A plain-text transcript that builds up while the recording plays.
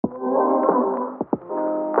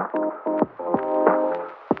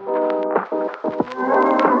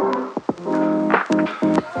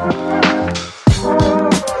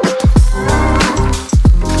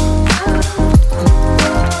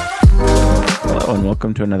Hello and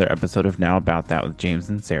welcome to another episode of Now About That with James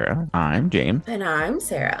and Sarah. I'm James. And I'm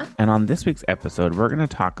Sarah. And on this week's episode, we're going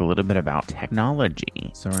to talk a little bit about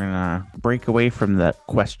technology. So we're going to break away from the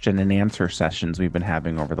question and answer sessions we've been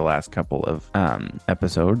having over the last couple of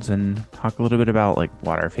episodes and talk a little bit about like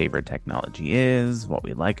what our favorite technology is, what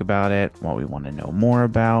we like about it, what we want to know more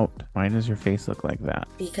about. Why does your face look like that?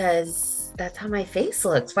 Because that's how my face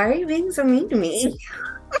looks. Why are you being so mean to me?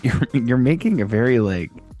 You're making a very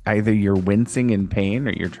like either you're wincing in pain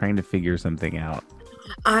or you're trying to figure something out.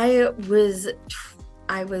 I was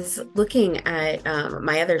looking at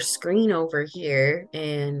my other screen over here,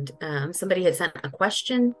 and somebody had sent a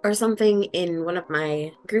question or something in one of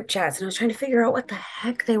my group chats, and I was trying to figure out what the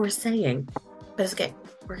heck they were saying. But it's okay.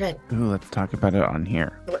 We're good. Ooh, let's talk about it on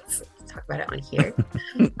here. Let's talk about it on here.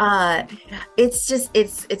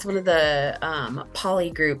 It's one of the poly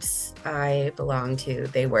groups I belong to.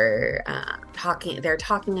 They were they're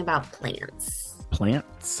talking about plants.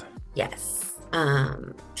 Plants? Yes.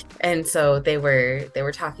 And so they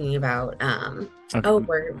were talking about Okay. oh,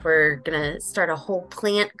 we're gonna start a whole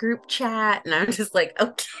plant group chat, and I'm just like,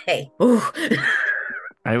 okay. Ooh.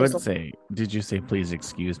 I would say, did you say please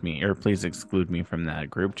excuse me or please exclude me from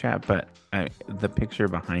that group chat? But the picture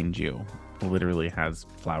behind you literally has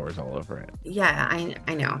flowers all over it. Yeah,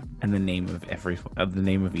 I know. And the name of the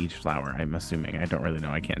name of each flower, I'm assuming. I don't really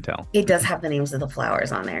know. I can't tell. It does have the names of the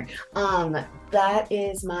flowers on there. That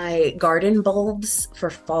is my garden bulbs for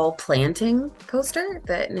fall planting poster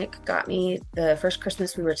that Nick got me the first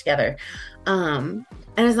Christmas we were together.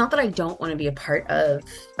 And it's not that I don't want to be a part of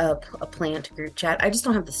a plant group chat. I just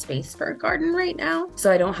don't have the space for a garden right now.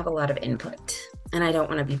 So I don't have a lot of input. And I don't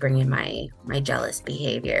want to be bringing my jealous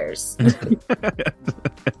behaviors.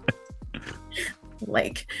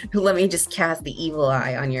 Like, let me just cast the evil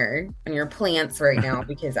eye on your plants right now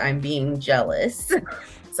because I'm being jealous.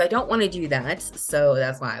 So I don't want to do that. So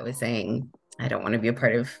that's why I was saying I don't want to be a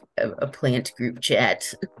part of a plant group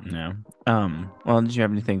chat. No. Well, did you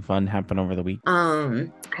have anything fun happen over the week? I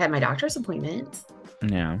had my doctor's appointment.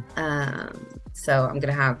 Yeah. So I'm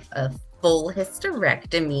gonna have a full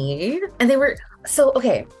hysterectomy. And they were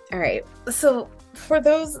okay. All right. So for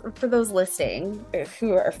those listening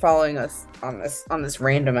who are following us on this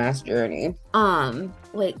random ass journey,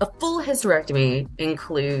 like a full hysterectomy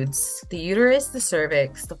includes the uterus, the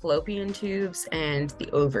cervix, the fallopian tubes, and the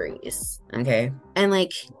ovaries. Okay. And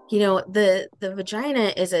like, the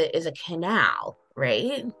vagina is a canal,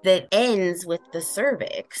 right, that ends with the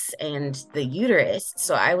cervix and the uterus.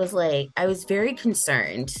 So I was very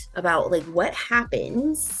concerned about like what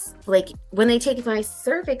happens like when they take my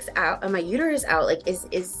cervix out and my uterus out. Like is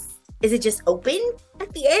it just open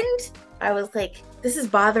at the end? I was like, this is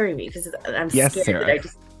bothering me because I'm Yes, scared Sarah. that I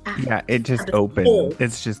just it just open. hole.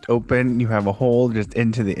 It's just open. You have a hole just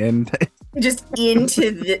into the end. Just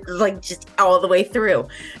into the just all the way through.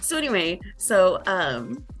 So anyway,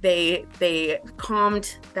 they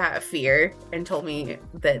calmed that fear and told me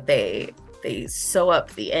that they sew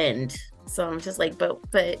up the end. So I'm just like, but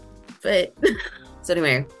so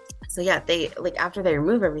anyway, so yeah, they like after they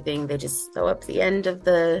remove everything, they just sew up the end of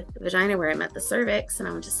the vagina where I met the cervix, and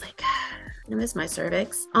I'm just like, I miss my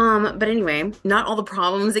cervix. But anyway, not all the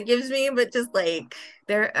problems it gives me, but just like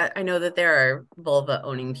I know that there are vulva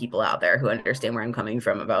owning people out there who understand where I'm coming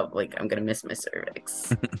from about like I'm gonna miss my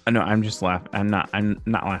cervix. No, I'm just laughing. I'm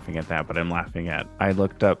not laughing at that, but I'm laughing at. I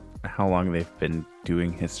looked up how long they've been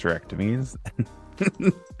doing hysterectomies.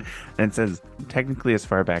 And it says technically as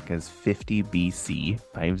far back as 50 BC,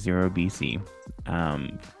 50 BC.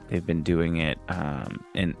 They've been doing it,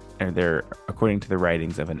 and they're according to the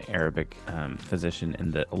writings of an Arabic physician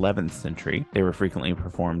in the 11th century. They were frequently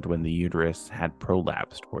performed when the uterus had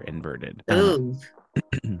prolapsed or inverted. Ooh.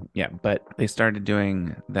 Yeah, but they started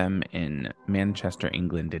doing them in Manchester,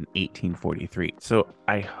 England in 1843. So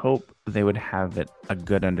I hope they would have a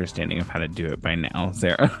good understanding of how to do it by now,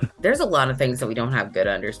 Sarah. There's a lot of things that we don't have good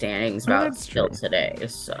understandings about that's still true. today.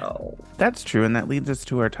 So That's true, and that leads us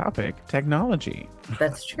to our topic, technology.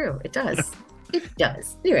 that's true. It does. It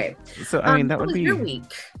does. Anyway, So I mean, that how would was be your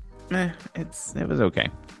week? it was okay.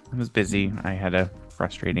 It was busy. I had a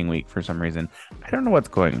frustrating week for some reason. I don't know what's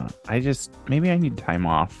going on. Maybe I need time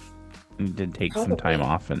off. I need to take some time Probably.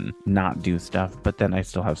 off and not do stuff, but then I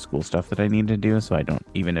still have school stuff that I need to do, so I don't,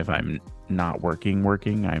 even if I'm not working,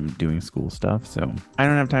 I'm doing school stuff, so I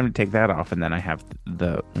don't have time to take that off. And then we have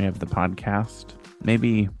the podcast.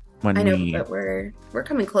 Maybe when I know, but we're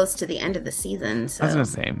coming close to the end of the season, so I was gonna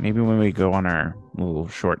say, maybe when we go on our little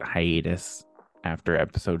short hiatus after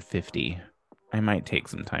episode 50, I might take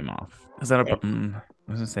some time off. Is that I was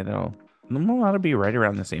gonna say that'll be right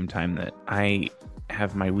around the same time that I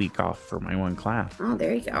have my week off for my one class. Oh,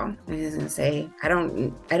 there you go. I was gonna say I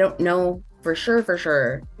don't know for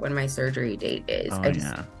sure when my surgery date is. Oh,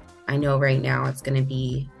 yeah. I know right now it's gonna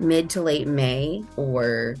be mid to late May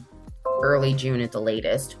or early June at the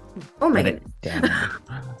latest. Oh my goodness.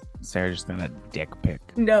 Sarah just got a dick pic.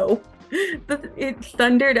 No. It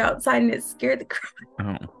thundered outside and it scared the crap.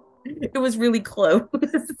 Oh. It was really close.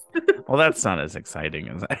 Well, that's not as exciting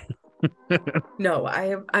as that. No,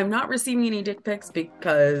 I'm not receiving any dick pics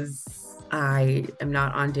because I am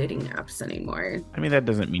not on dating apps anymore. I mean, that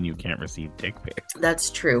doesn't mean you can't receive dick pics.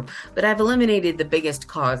 That's true, but I've eliminated the biggest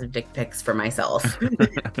cause of dick pics for myself.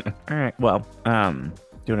 All right. Well,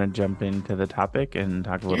 do you want to jump into the topic and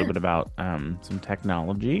talk a little bit about some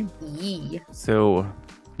technology? Yee. So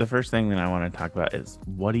the first thing that I want to talk about is,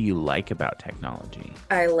 what do you like about technology?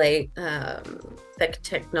 I like that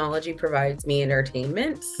technology provides me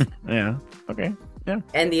entertainment. Yeah. Okay. Yeah.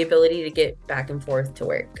 And the ability to get back and forth to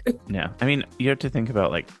work. Yeah. I mean, you have to think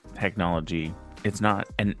about like technology. It's not,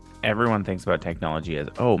 and everyone thinks about technology as,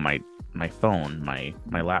 oh, my phone, my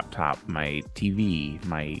laptop, my TV,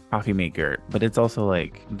 my coffee maker. But it's also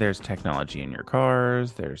like there's technology in your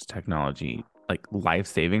cars. There's technology, like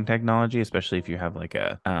life-saving technology, especially if you have like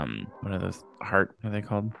a what are those what are they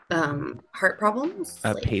called? Heart problems?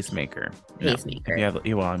 A pacemaker. Pacemaker.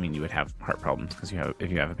 Well, I mean, you would have heart problems because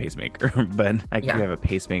if you have a pacemaker, but like if you have a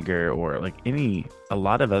pacemaker or like a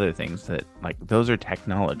lot of other things that like those are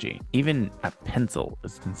technology. Even a pencil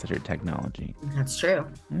is considered technology. That's true.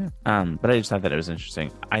 Yeah. But I just thought that it was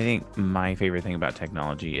interesting. I think my favorite thing about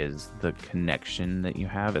technology is the connection that you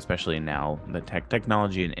have, especially now the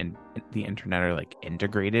technology and the internet are like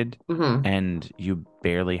integrated, and you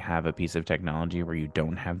barely have a piece of technology where you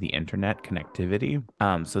don't have the internet connectivity.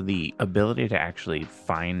 So the ability to actually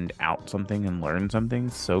find out something and learn something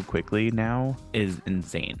so quickly now is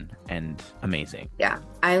insane and amazing. Yeah,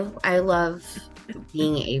 I love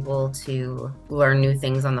being able to learn new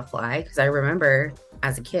things on the fly, because I remember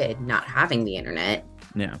as a kid not having the internet.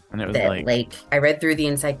 Yeah, and it was like I read through the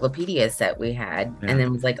encyclopedias that we had, and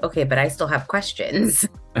then was like, okay, but I still have questions.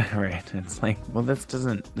 Right. It's like, well, this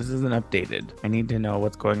isn't updated. I need to know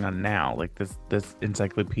what's going on now. Like this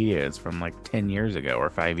encyclopedia is from like 10 years ago or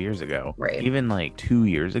 5 years ago. Right. Even like 2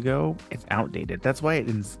 years ago, it's outdated. That's why it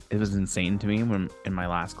was insane to me when in my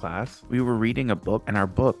last class, we were reading a book and our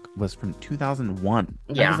book was from 2001.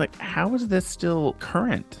 Yeah. I was like, how is this still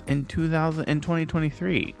current in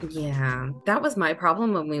 2023? Yeah. That was my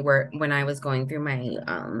problem when I was going through my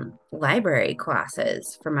library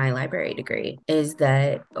classes for my library degree, is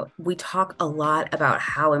that we talk a lot about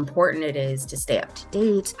how important it is to stay up to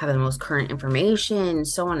date, have the most current information,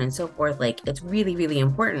 so on and so forth. Like, it's really, really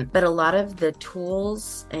important. But a lot of the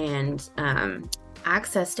tools and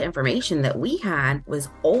access to information that we had was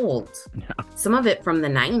old. Yeah. Some of it from the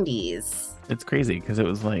 90s. It's crazy because it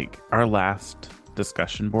was like our last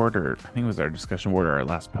discussion board, or I think it was our discussion board or our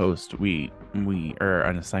last post, or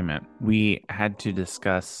an assignment, we had to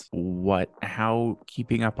discuss how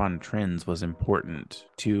keeping up on trends was important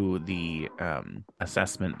to the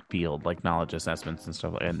assessment field, like knowledge assessments and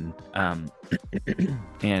stuff,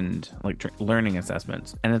 and like learning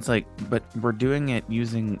assessments. And it's like, but we're doing it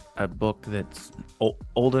using a book that's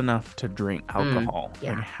old enough to drink alcohol.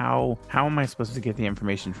 Yeah. Like how am I supposed to get the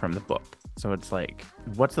information from the book? So it's like,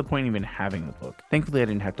 what's the point even having the book? Thankfully, I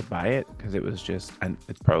didn't have to buy it because it was just, and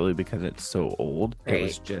it's probably because it's so old. Right. It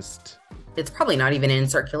was just, it's probably not even in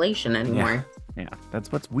circulation anymore. Yeah,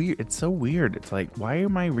 that's what's weird. It's so weird. It's like, why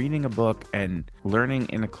am I reading a book and learning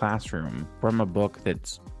in a classroom from a book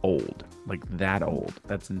that's old, like that old?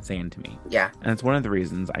 That's insane to me. Yeah. And it's one of the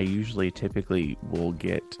reasons I typically will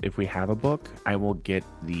get, if we have a book, I will get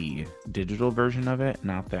the digital version of it,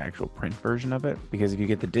 not the actual print version of it. Because if you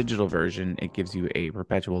get the digital version, it gives you a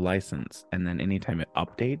perpetual license. And then anytime it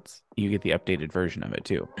updates, you get the updated version of it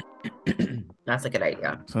too. That's a good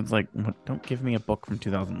idea. So it's like, don't give me a book from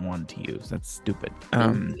 2001 to use. That's stupid.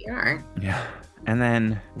 We are. Yeah. And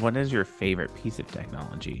then, what is your favorite piece of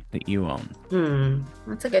technology that you own?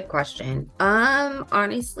 That's a good question.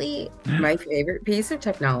 Honestly, my favorite piece of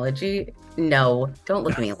technology, no, don't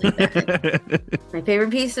look at me like that. My favorite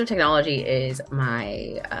piece of technology is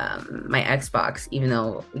my my Xbox, even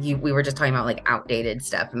though we were just talking about like outdated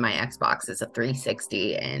stuff, and my Xbox is a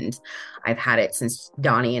 360, and I've had it since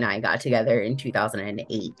Donnie and I got together in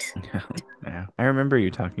 2008. Yeah. I remember you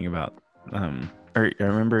talking about or I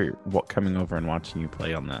remember coming over and watching you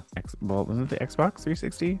play on the wasn't it the Xbox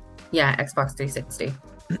 360? Yeah, Xbox 360.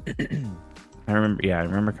 I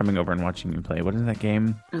remember coming over and watching you play. What is that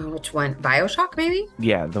game? Oh, which one? BioShock, maybe?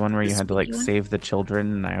 Yeah, the one where you had to like one? save the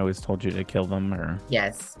children, and I always told you to kill them, or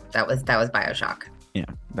Yes, that was BioShock. Yeah,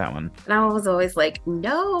 that one. And I was always like,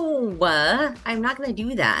 no, I'm not going to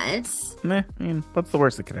do that. Meh, I mean, what's the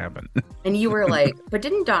worst that could happen? And you were like, but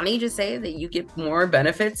didn't Donnie just say that you get more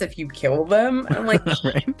benefits if you kill them? And I'm like,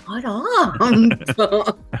 Right? what on?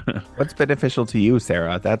 What's beneficial to you,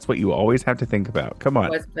 Sarah? That's what you always have to think about. Come on.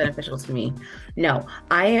 What's beneficial to me? No,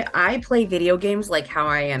 I play video games like how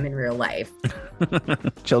I am in real life.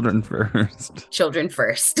 Children first. Children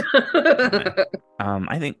first.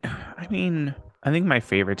 I think my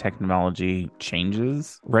favorite technology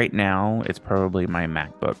changes. Right now, it's probably my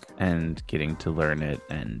MacBook and getting to learn it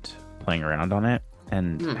and playing around on it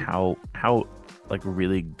and how like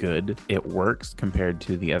really good it works compared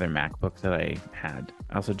to the other MacBook that I had.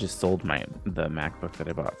 I also just sold the MacBook that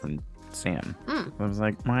I bought from Sam. I was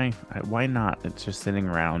like, why not? It's just sitting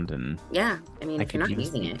around and yeah, I mean, if you're not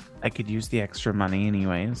using it, I could use the extra money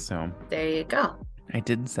anyways. So there you go. I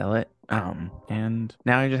did sell it. And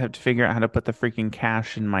now I just have to figure out how to put the freaking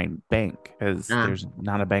cash in my bank because there's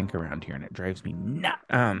not a bank around here and it drives me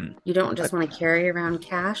nuts. You don't just want to carry around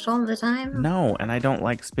cash all the time? No, and I don't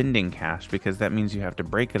like spending cash because that means you have to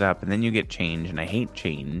break it up and then you get change, and I hate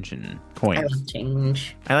change and coins. I like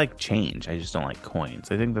change. I like change. I just don't like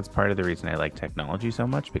coins. I think that's part of the reason I like technology so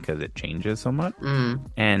much because it changes so much.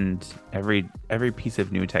 And every piece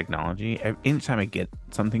of new technology, anytime I get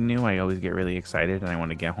something new, I always get really excited and I want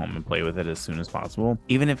to get home and play with it as soon as possible,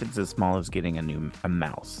 even if it's as small as getting a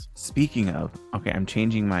mouse. Speaking of, okay, I'm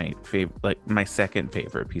changing my my second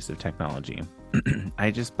favorite piece of technology. I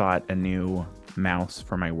just bought a new mouse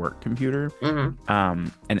for my work computer.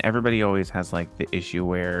 And everybody always has like the issue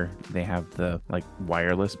where they have the like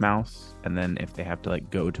wireless mouse, and then if they have to like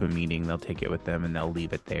go to a meeting, they'll take it with them and they'll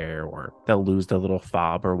leave it there, or they'll lose the little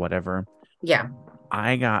fob or whatever. Yeah.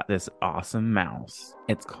 I got this awesome mouse.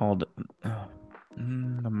 It's called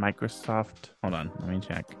the Microsoft. Hold on, let me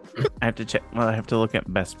check. I have to check. Well, I have to look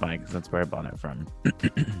at Best Buy because that's where I bought it from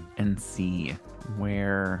and see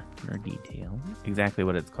where your details exactly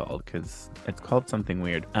what it's called, because it's called something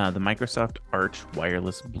weird. The Microsoft Arch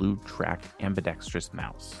Wireless Blue Track Ambidextrous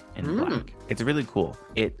Mouse in black. It's really cool.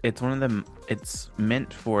 It's one of them. It's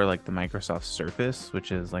meant for like the Microsoft Surface,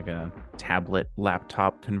 which is like a tablet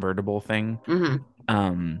laptop convertible thing.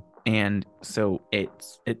 And so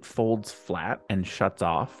it folds flat and shuts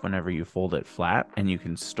off whenever you fold it flat, and you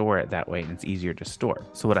can store it that way, and it's easier to store.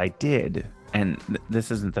 So what I did, and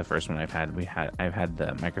this isn't the first one I've had. I've had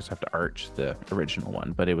the Microsoft Arch, the original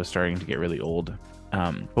one, but it was starting to get really old.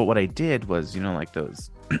 But what I did was, like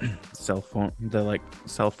those cell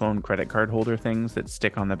phone credit card holder things that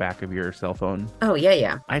stick on the back of your cell phone. Oh,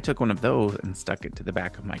 yeah. I took one of those and stuck it to the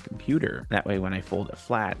back of my computer. That way, when I fold it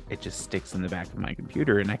flat, it just sticks in the back of my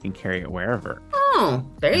computer and I can carry it wherever. Oh,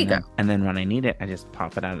 there you go. And then when I need it, I just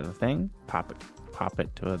pop it out of the thing, pop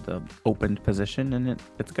it to the opened position, and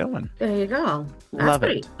it's going. There you go. Love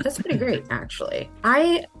it. That's pretty great, actually.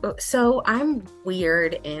 I'm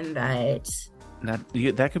weird in that.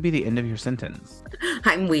 That could be the end of your sentence.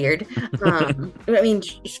 I'm weird. I mean,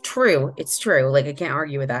 it's true. It's true. Like, I can't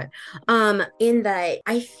argue with that. In that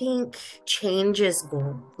I think change is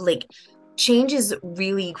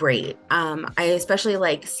really great. I especially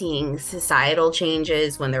like seeing societal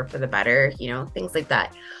changes when they're for the better, things like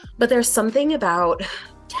that. But there's something about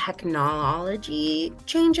technology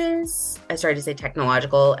changes. I started to say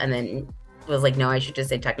technological and then was like, no, I should just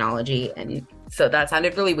say technology. And so that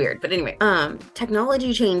sounded really weird. But anyway,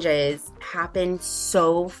 technology changes happen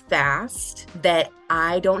so fast that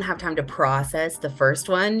I don't have time to process the first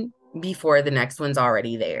one before the next one's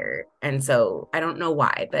already there. And so I don't know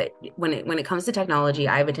why, but when it comes to technology,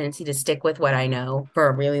 I have a tendency to stick with what I know for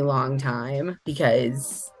a really long time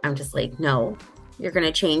because I'm just like, no, you're going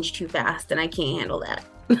to change too fast and I can't handle that.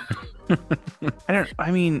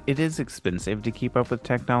 It is expensive to keep up with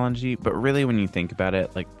technology, but really when you think about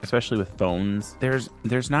it, like especially with phones,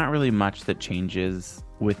 there's not really much that changes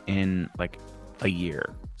within like a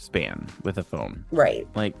year span with a phone. Right.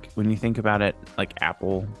 Like when you think about it, like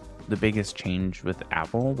Apple, the biggest change with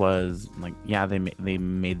Apple was like, yeah, they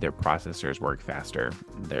made their processors work faster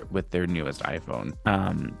with their newest iPhone.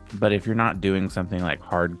 But if you're not doing something like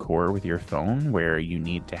hardcore with your phone where you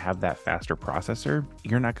need to have that faster processor,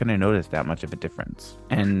 you're not going to notice that much of a difference.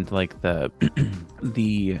 And like the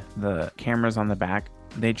cameras on the back,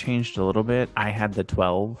 they changed a little bit. I had the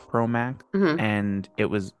 12 Pro Max Hmm. and it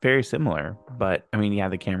was very similar, but I mean, yeah,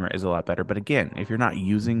 the camera is a lot better. But again, if you're not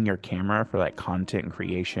using your camera for like content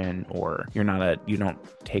creation, or you don't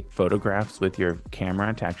take photographs with your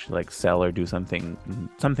camera to actually like sell or do something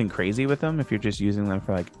crazy with them, if you're just using them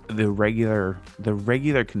for like the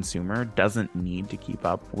regular consumer doesn't need to keep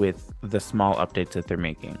up with the small updates that they're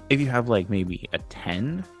making. If you have like maybe a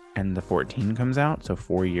 10 and the 14 comes out, so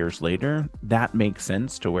 4 years later, that makes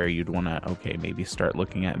sense to where you'd want to, okay, maybe start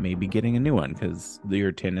looking at maybe getting a new one, because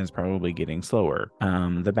your 10 is probably getting slower.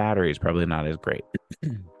 The battery is probably not as great.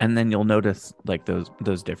 And then you'll notice like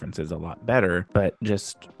those differences a lot better. But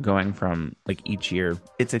just going from like each year,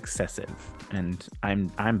 it's excessive, and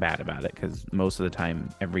I'm bad about it, because most of the time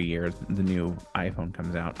every year the new iPhone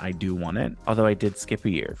comes out, I do want it. Although I did skip a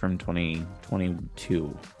year from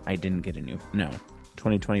 2022. I didn't get a new, no,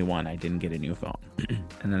 2021 I didn't get a new phone.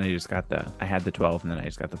 And then I had the 12, and then I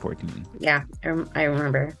just got the 14. Yeah, I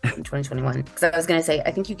remember in 2021. Because I was going to say,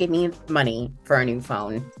 I think you gave me money for a new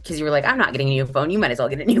phone because you were like, I'm not getting a new phone. You might as well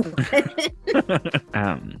get a new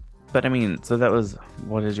one. But I mean, so that was,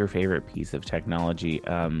 what is your favorite piece of technology?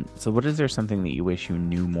 So what is there something that you wish you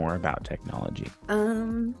knew more about technology?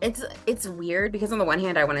 It's weird because on the one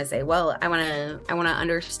hand, I want to say, well, I want to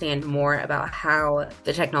understand more about how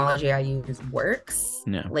the technology I use works,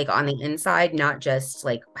 No. like on the inside, not just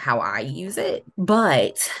like how I use it.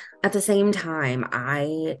 But at the same time,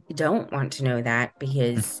 I don't want to know that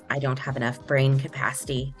because I don't have enough brain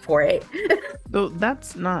capacity for it. So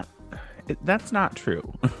that's not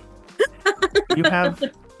true.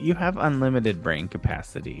 You have unlimited brain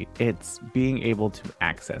capacity. It's being able to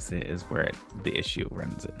access it is where the issue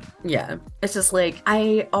runs in. Yeah. It's just like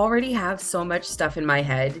I already have so much stuff in my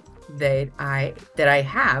head that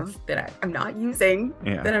I'm not using.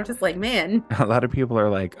 Yeah. That I'm just like, man. A lot of people are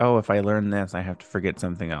like, oh, if I learn this, I have to forget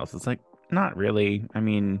something else. It's like, not really. I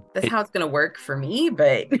mean, That's how it's gonna work for me,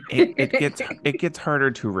 but it gets harder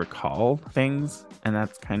to recall things, and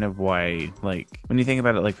that's kind of why, like, when you think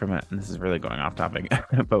about it, like and this is really going off topic,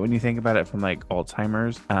 but when you think about it from like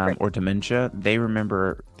Alzheimer's Right. or dementia, they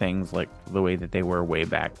remember things like the way that they were way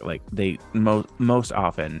back. Like they most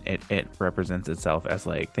often it represents itself as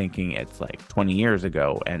like thinking it's like 20 years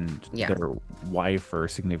ago, and Yeah. their wife or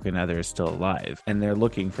significant other is still alive, and they're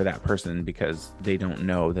looking for that person because they don't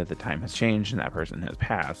know that the time has changed and that person has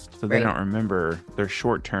passed, so they Right. don't remember. Their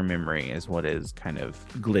short-term memory is what is kind of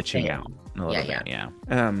glitching Yeah. out a little Yeah,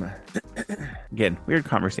 bit. Again, weird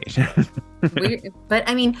conversation. but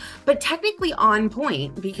technically on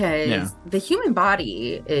point because Yeah. the human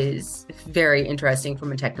body is very interesting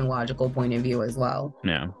from a technological point of view as well.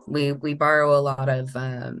 Yeah. We borrow a lot of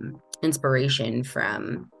inspiration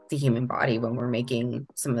from the human body when we're making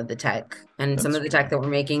some of the tech, and some That's of the tech that we're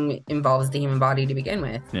making involves the human body to begin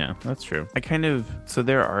with. Yeah, that's true. So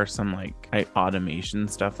there are some like automation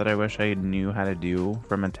stuff that I wish I knew how to do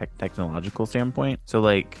from a technological standpoint. So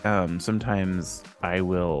like sometimes I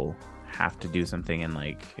will have to do something in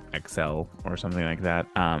like Excel or something like that.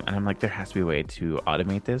 And I'm like, there has to be a way to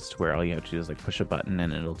automate this to where all you have to do is like push a button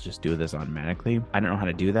and it'll just do this automatically. I don't know how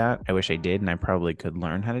to do that. I wish I did, and I probably could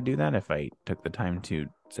learn how to do that if I took the time to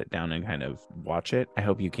sit down and kind of watch it. I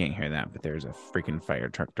hope you can't hear that, but there's a freaking fire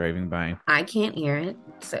truck driving by. I can't hear it,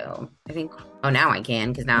 so I think, oh, now I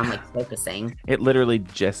can because now I'm like focusing. It literally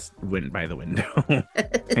just went by the window. I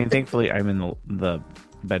mean, thankfully I'm in the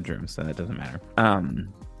bedroom, so that doesn't matter.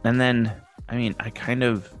 And then, I mean,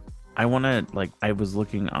 I want to, like, I was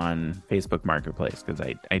looking on Facebook Marketplace because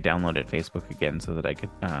I downloaded Facebook again so that I could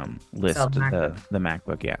list Sell the the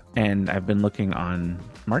MacBook, yeah. And I've been looking on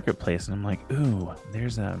Marketplace, and I'm like, ooh,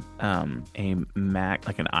 there's a Mac,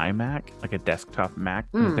 like an iMac, like a desktop Mac.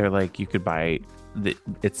 They're like, you could buy,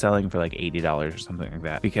 it's selling for like $80 or something like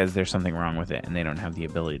that because there's something wrong with it and they don't have the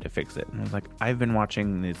ability to fix it. And I was like, I've been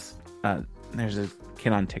watching this, there's a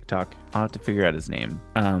kid on TikTok, I'll have to figure out his name,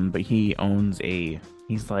 but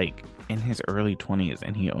he's like in his early 20s,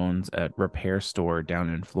 and he owns a repair store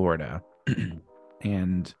down in Florida.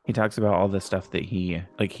 And he talks about all the stuff that he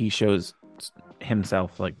shows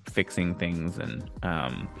himself like fixing things, and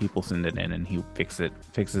people send it in and he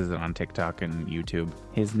fixes it on TikTok and YouTube.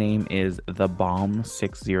 His name is The Bomb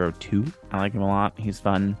 602. I like him a lot. He's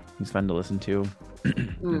fun to listen to.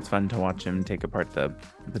 It's fun to watch him take apart the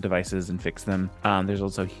devices and fix them. There's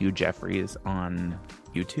also Hugh Jeffries on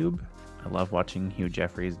YouTube. I love watching Hugh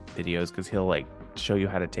Jeffries videos because he'll like show you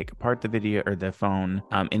how to take apart the video or the phone.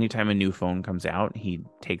 Anytime a new phone comes out, he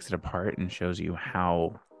takes it apart and shows you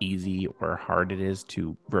how easy or hard it is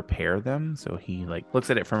to repair them. So he like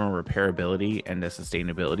looks at it from a repairability and a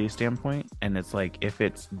sustainability standpoint. And it's like, if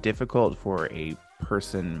it's difficult for a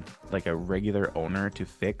person, like a regular owner, to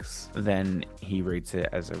fix, then he rates it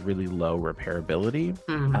as a really low repairability.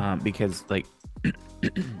 Because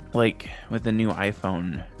like with the new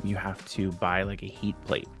iPhone, you have to buy like a heat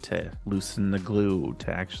plate to loosen the glue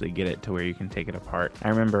to actually get it to where you can take it apart. I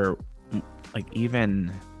remember like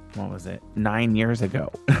even, what was it, 9 years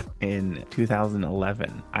ago in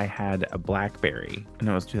 2011, I had a BlackBerry.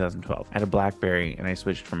 No, it was 2012. I had a BlackBerry, and I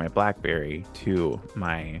switched from my BlackBerry to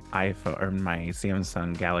my iPhone, or my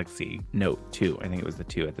Samsung Galaxy Note 2. I think it was the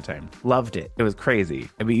 2 at the time. Loved it. It was crazy.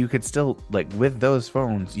 I mean, you could still, like, with those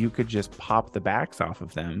phones, you could just pop the backs off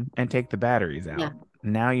of them and take the batteries out. Yeah.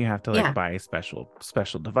 Now you have to like buy special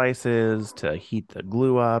devices to heat the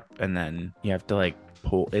glue up, and then you have to like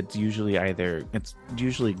pull. It's usually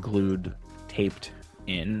glued, taped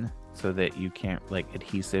in, so that you can't, like,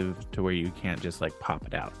 adhesive to where you can't just like pop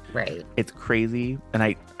it out. Right. It's crazy. And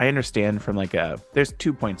I understand from like there's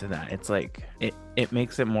 2 points of that. It's like it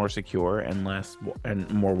makes it more secure and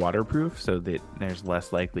more waterproof, so that there's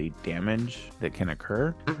less likely damage that can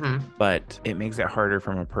occur. But it makes it harder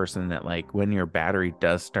from a person that, like, when your battery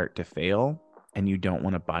does start to fail and you don't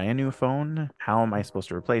want to buy a new phone, how am I supposed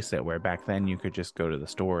to replace it? Where back then you could just go to the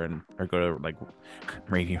store or go to like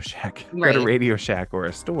Radio Shack, go to Radio Shack or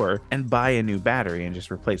a store and buy a new battery and just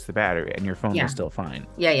replace the battery, and your phone is still fine.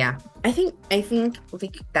 Yeah. I think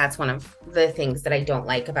like that's one of the things that I don't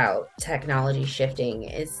like about technology shifting,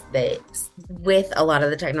 is that with a lot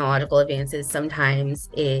of the technological advances, sometimes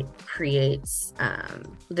it creates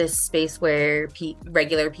this space where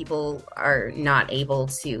regular people are not able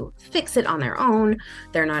to fix it on their own.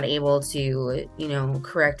 They're not able to,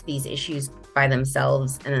 correct these issues by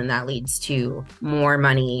themselves. And then that leads to more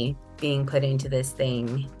money being put into this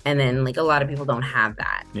thing. And then like a lot of people don't have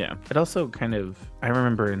that. Yeah. It also kind of, I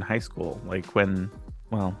remember in high school, like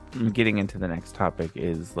getting into the next topic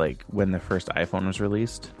is like when the first iPhone was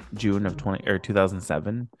released, June of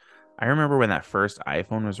 2007. I remember when that first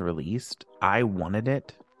iPhone was released, I wanted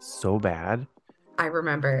it so bad. I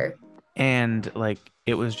remember. And like,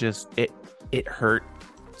 it was just, it hurt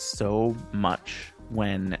so much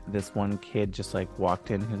when this one kid just like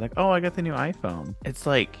walked in. He's like, "Oh, I got the new iPhone." It's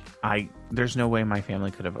like, there's no way my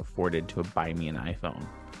family could have afforded to buy me an iPhone.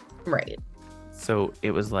 Right. So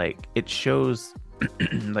it was like, it shows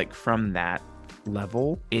like from that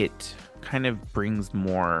level, it kind of brings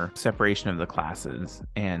more separation of the classes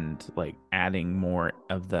and like adding more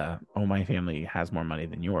of the, oh, my family has more money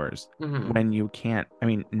than yours. When you can't, I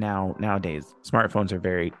mean, nowadays smartphones are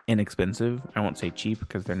very inexpensive. I won't say cheap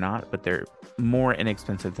because they're not, but they're more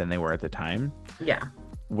inexpensive than they were at the time. Yeah.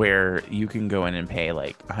 Where you can go in and pay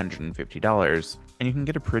like $150 and you can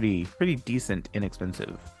get a pretty decent,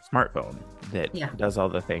 inexpensive smartphone that does all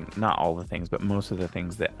the things, not all the things, but most of the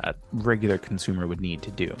things that a regular consumer would need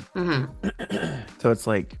to do. So it's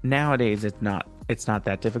like, nowadays it's not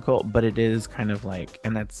that difficult, but it is kind of like,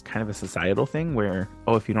 and that's kind of a societal thing where,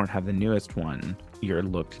 oh, if you don't have the newest one, you're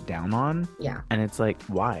looked down on. Yeah. And it's like,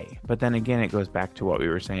 why? But then again, it goes back to what we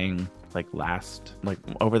were saying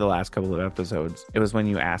over the last couple of episodes. It was when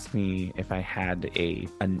you asked me if I had a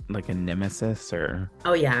nemesis, or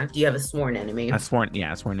do you have a sworn enemy? A sworn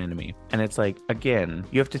enemy. And it's like, again,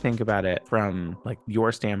 you have to think about it from like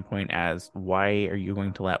your standpoint as, why are you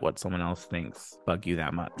going to let what someone else thinks bug you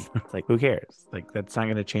that much? Like, who cares? Like, that's not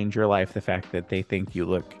going to change your life. The fact that they think you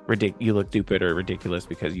look stupid or ridiculous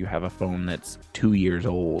because you have a phone that's 2 years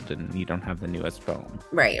old and you don't have the newest phone.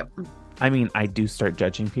 Right. I mean, I do start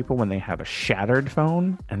judging people when they have a shattered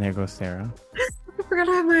phone, and there goes Sarah. I forgot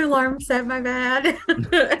to have my alarm set, my bad.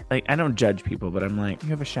 Like, I don't judge people, but I'm like, you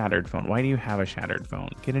have a shattered phone. Why do you have a shattered phone?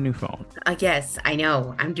 Get a new phone. Yes, I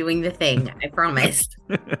know. I'm doing the thing. I promised.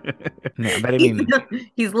 No, but I mean,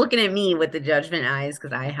 he's looking at me with the judgment eyes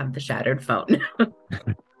because I have the shattered phone.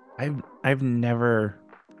 I've never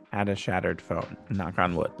had a shattered phone, knock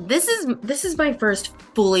on wood. This is my first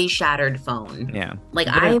fully shattered phone. Yeah. Like,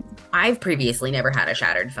 I've previously never had a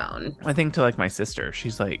shattered phone. I think to like my sister,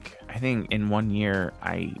 she's like, I think in 1 year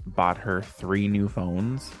I bought her 3 new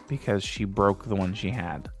phones because she broke the one she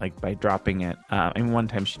had, like by dropping it. And one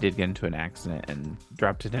time she did get into an accident and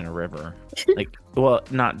dropped it in a river. Like, well,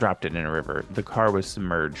 not dropped it in a river. The car was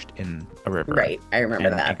submerged in a river. Right. I remember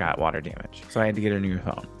that. I got water damage. So I had to get a new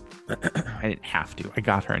phone. I didn't have to. I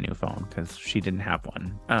got her a new phone because she didn't have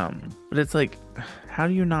one. But it's like, how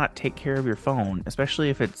do you not take care of your phone, especially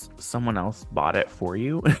if it's someone else bought it for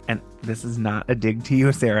you? And this is not a dig to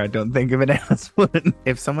you, Sarah. Don't think of it as one.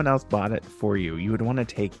 If someone else bought it for you, you would want to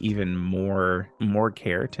take even more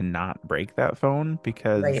care to not break that phone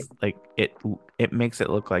because Right. like it makes it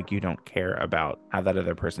look like you don't care about how that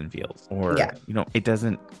other person feels, or Yeah. it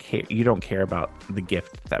doesn't care. You don't care about the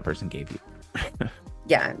gift that person gave you.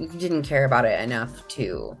 Yeah, you didn't care about it enough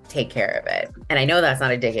to take care of it. And I know that's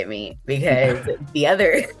not a dig at me because the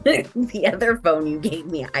other the other phone you gave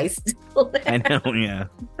me, I still I have. know, yeah.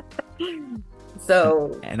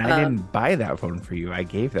 So, And I didn't buy that phone for you. I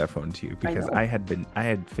gave that phone to you I because know. I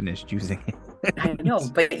had finished using I know,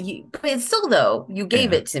 it. but still though, you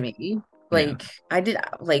gave Yeah, it to me. yeah. Like I did,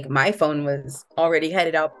 like my phone was already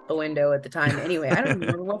headed out the window at the time anyway. I don't even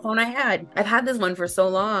remember what phone I had. I've had this one for so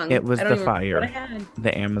It long. was I don't the even remember what I Fire, had.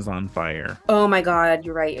 the Amazon Fire Oh my God,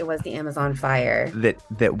 you're right. It was the Amazon Fire.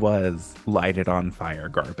 that was lighted on fire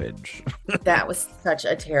garbage. That was such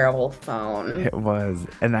a terrible phone. It was,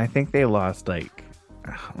 and I think they lost like.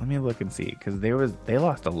 Let me look and see because they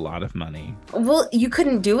lost a lot of money. Well, you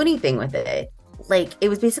couldn't do anything with it. Like it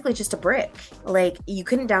was basically just a brick. Like you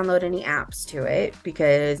couldn't download any apps to it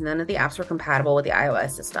because none of the apps were compatible with the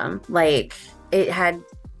iOS system. Like it had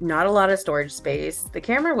not a lot of storage space. The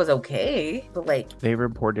camera was okay, but like They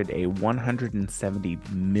reported a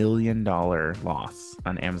 $170 million loss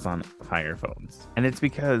on Amazon Fire phones. And it's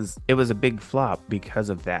because it was a big flop because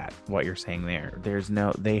of that, what you're saying there.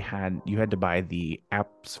 You had to buy the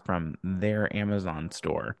apps from their Amazon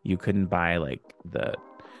store. You couldn't buy like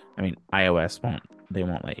iOS won't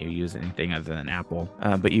let you use anything other than Apple.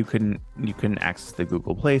 But you couldn't access the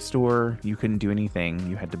Google Play Store. You couldn't do anything.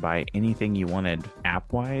 You had to buy anything you wanted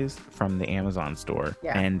app wise from the Amazon store.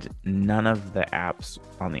 yeah. And none of the apps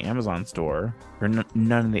on the Amazon store, or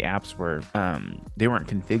none of the apps were they weren't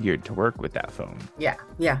configured to work with that phone. Yeah.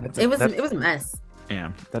 Yeah. That's It was a mess.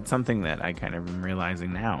 Yeah, that's something that I kind of am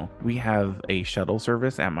realizing now. We have a shuttle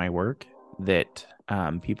service at my work that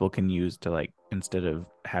people can use to like instead of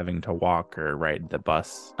having to walk or ride the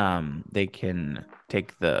bus, they can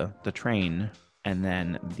take the train, and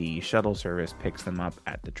then the shuttle service picks them up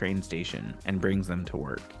at the train station and brings them to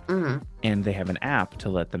work. Hmm. And they have an app to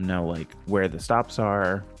let them know like where the stops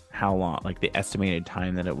are, how long, like the estimated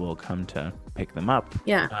time that it will come to pick them up.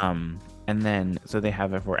 Yeah. And then so they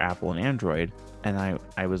have it for Apple and Android. And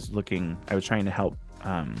I was trying to help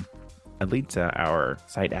Alita, our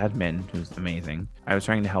site admin, who's amazing. I was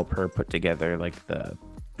trying to help her put together like a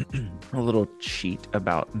little sheet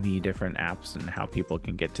about the different apps and how people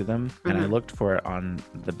can get to them. And I looked for it on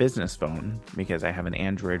the business phone because I have an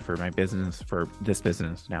Android for my business, for this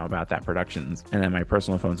business now, About That Productions. And then my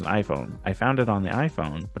personal phone's an iPhone. I found it on the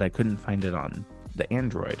iPhone, but I couldn't find it on the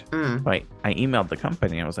Android. Mm. So I emailed the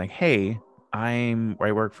company. I was like, hey, I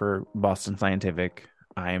work for Boston Scientific.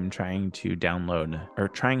 I'm trying to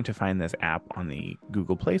find this app on the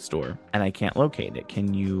Google Play Store and I can't locate it.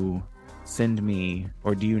 Can you send me,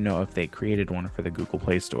 or do you know if they created one for the Google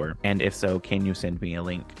Play Store? And if so, can you send me a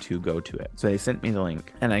link to go to it? So they sent me the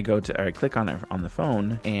link and I click on it on the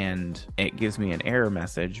phone and it gives me an error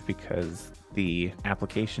message because the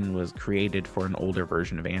application was created for an older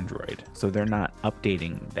version of Android. So they're not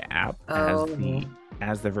updating the app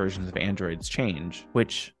as the versions of Androids change,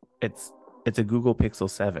 which it's a Google Pixel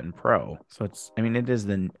 7 Pro. So it is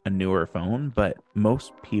a newer phone, but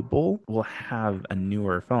most people will have a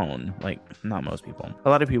newer phone. Like, not most people. A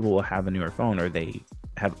lot of people will have a newer phone, or they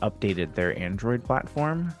have updated their Android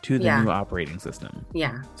platform to the new operating system.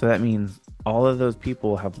 Yeah. So that means all of those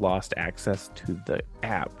people have lost access to the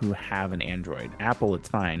app who have an Android. Apple, it's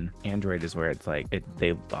fine. Android is where it's like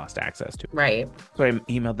they've lost access to. Right. So I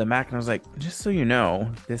emailed them back and I was like, just so you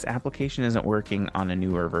know, this application isn't working on a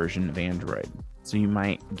newer version of Android. So you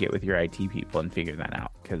might get with your IT people and figure that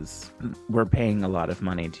out because we're paying a lot of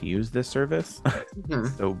money to use this service.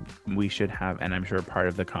 Mhm. So we should have, and I'm sure part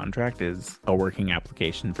of the contract is a working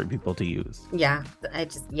application for people to use. Yeah. I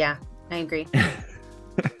agree.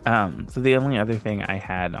 So the only other thing I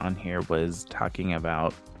had on here was talking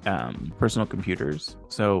about personal computers.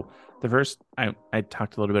 So the first, I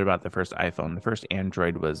talked a little bit about the first iPhone. The first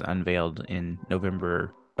Android was unveiled in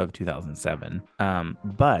November of 2007.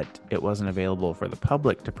 But it wasn't available for the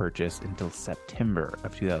public to purchase until September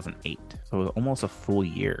of 2008. So it was almost a full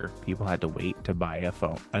year. People had to wait to buy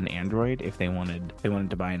an Android if they wanted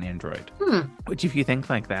to buy an Android. Which, if you think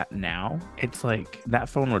like that now, it's like that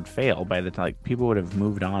phone would fail by the time, like, people would have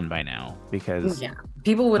moved on by now, because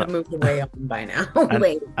people would have moved away on by now.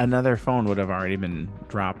 Another phone would have already been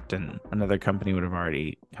dropped, and another company would have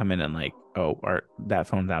already come in and like, oh, that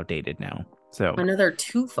phone's outdated now. So another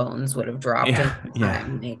 2 phones would have dropped.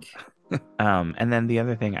 And then the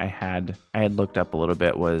other thing I had looked up a little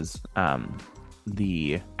bit was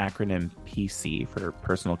the acronym PC for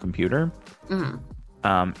personal computer.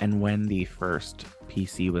 And when the first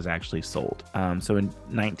PC was actually sold. So in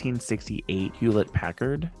 1968,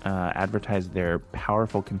 Hewlett-Packard advertised their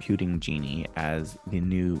powerful computing genie as the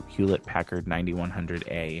new Hewlett-Packard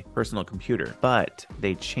 9100A personal computer, but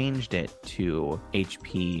they changed it to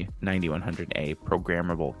HP 9100A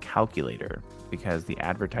programmable calculator because the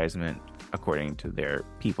advertisement, according to their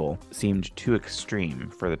people, seemed too extreme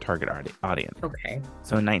for the target audience. Okay.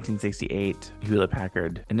 So in 1968,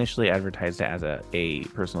 Hewlett-Packard initially advertised it as a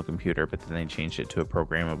personal computer, but then they changed it to a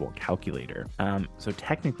programmable calculator. So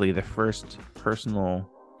technically, the first personal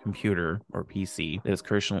computer, or PC, that was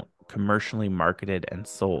commercially marketed and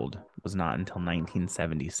sold was not until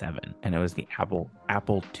 1977, and it was the Apple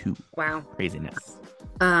II. Wow. Craziness.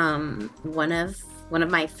 One of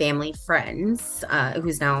my family friends,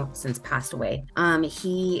 who's now since passed away,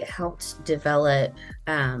 he helped develop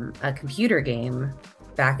a computer game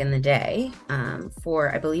back in the day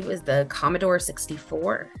for, I believe it was the Commodore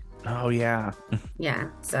 64. Oh, yeah.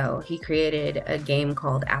 Yeah. So he created a game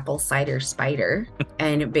called Apple Cider Spider.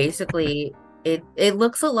 And basically, it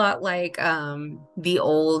looks a lot like the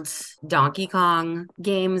old Donkey Kong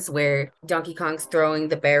games where Donkey Kong's throwing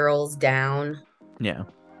the barrels down. Yeah.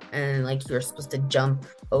 And like you're supposed to jump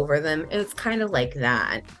over them. It's kind of like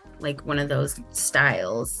that, like one of those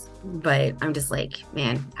styles. But I'm just like,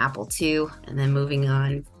 man, Apple II. And then moving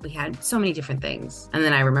on, we had so many different things. And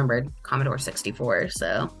then I remembered Commodore 64.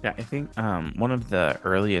 So yeah, I think one of the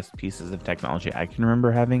earliest pieces of technology I can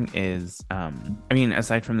remember having is,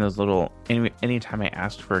 aside from those little, anytime I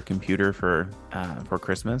asked for a computer for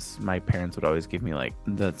Christmas, my parents would always give me like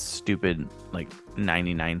the stupid like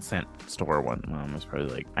 99-cent store one. Mom was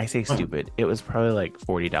probably like, I say stupid, it was probably like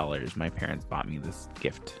 $40. My parents bought me this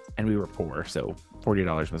gift, and we were poor, so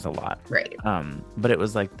 $40 was a lot. Right. But it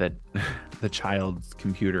was like the child's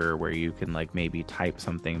computer where you can like maybe type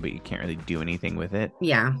something, but you can't really do anything with it.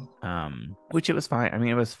 Yeah. Which it was fine. I mean,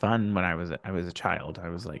 it was fun when I was a child. I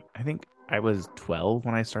was like, I think I was 12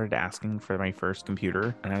 when I started asking for my first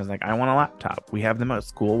computer, and I was like, I want a laptop. We have them at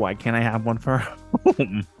school. Why can't I have one for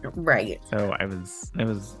home? Right. So I was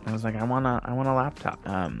like, I want a laptop.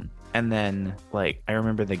 And then like I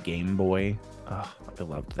remember the Game Boy. Oh, I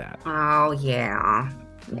loved that. Oh yeah.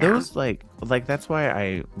 Those like that's why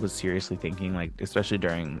I was seriously thinking, like, especially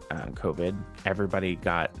during COVID, everybody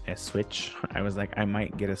got a Switch. I was like, I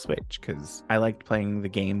might get a Switch because I liked playing the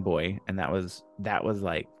Game Boy, and that was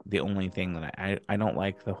like the only thing that I don't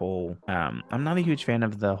like the whole. I'm not a huge fan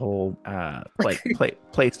of the whole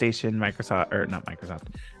PlayStation, Microsoft, or not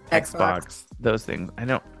Microsoft, Xbox, those things.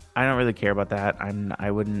 I don't really care about that.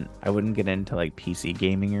 I wouldn't get into like PC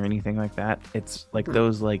gaming or anything like that. It's like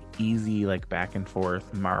those like easy like back and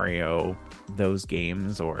forth Mario, those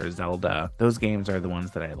games, or Zelda. Those games are the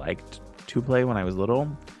ones that I liked to play when I was little.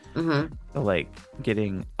 Mm-hmm. So like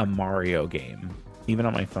getting a Mario game. Even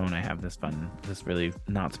on my phone, I have this really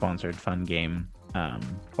not sponsored fun game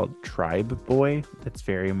called Tribe Boy that's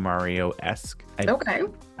very Mario-esque. Okay.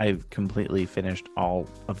 I've completely finished all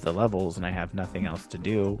of the levels and I have nothing else to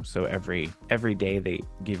do. So every day they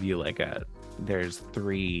give you like there's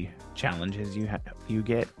 3 challenges you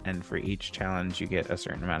get, and for each challenge you get a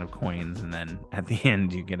certain amount of coins, and then at the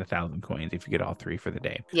end you get 1,000 coins if you get all 3 for the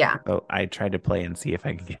day. Yeah. So I tried to play and see if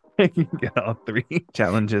I can get all 3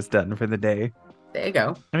 challenges done for the day. There you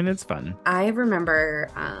go. I mean, it's fun. I remember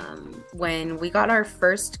when we got our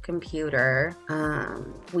first computer,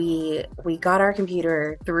 we got our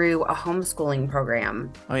computer through a homeschooling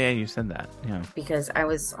program. Oh, yeah, you said that. Yeah. Because I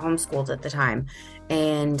was homeschooled at the time.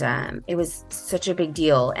 And it was such a big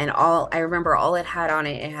deal. And I remember all it had on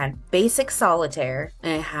it had basic solitaire,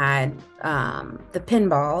 and it had the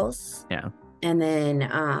pinballs. Yeah. And then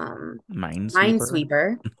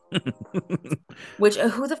Minesweeper. Which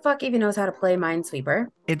who the fuck even knows how to play Minesweeper?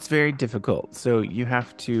 It's very difficult. So you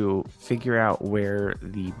have to figure out where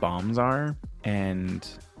the bombs are, and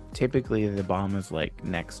typically the bomb is like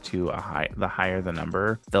next to the higher the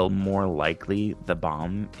number, the more likely the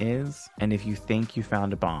bomb is. And if you think you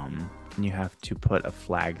found a bomb and you have to put a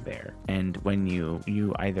flag there. And when you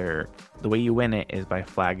either, the way you win it is by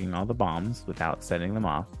flagging all the bombs without setting them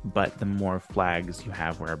off. But the more flags you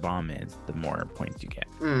have where a bomb is, the more points you get.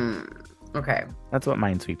 Okay. That's what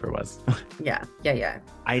Minesweeper was. Yeah.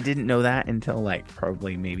 I didn't know that until like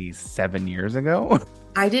probably maybe 7 years ago.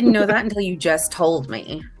 I didn't know that until you just told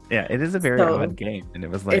me. Yeah, it is a very odd game. And it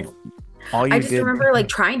was like, I just remember like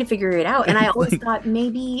trying to figure it out, and I always thought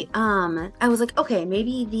maybe I was like, okay,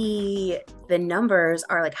 maybe the numbers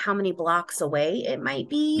are like how many blocks away it might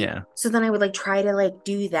be. Yeah. So then I would like try to like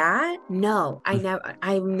do that. No, I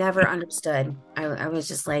never understood. I was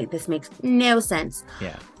just like, this makes no sense.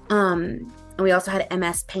 Yeah. And we also had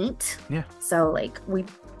MS Paint. Yeah. So like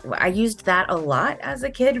I used that a lot as a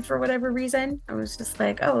kid for whatever reason. I was just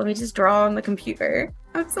like, oh, let me just draw on the computer.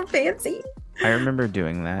 I'm so fancy. I remember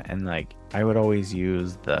doing that, and like I would always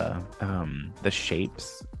use the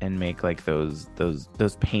shapes and make like those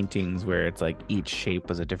paintings where it's like each shape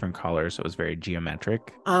was a different color, so it was very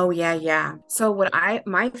geometric. Oh yeah. So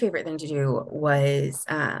my favorite thing to do was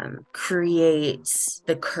create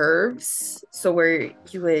the curves. So where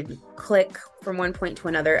you would click from one point to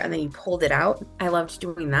another and then you pulled it out. I loved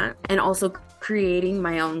doing that, and also creating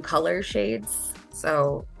my own color shades.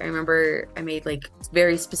 So I remember I made like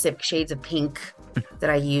very specific shades of pink that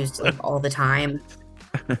I used like all the time.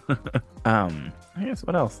 I guess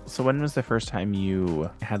what else? So when was the first time you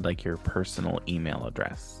had like your personal email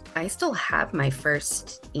address? I still have my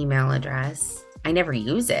first email address. I never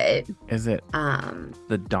use it. Is it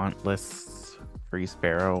the Dauntless Free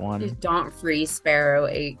Sparrow one?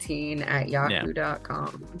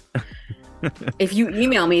 DauntFreeSparrow18@yahoo.com. If you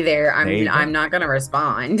email me there, I'm not gonna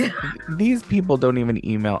respond. These people don't even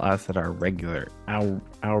email us at our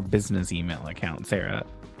business email account, Sarah.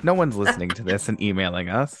 No one's listening to this and emailing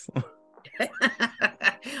us.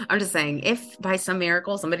 I'm just saying, if by some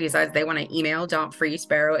miracle somebody decides they want to email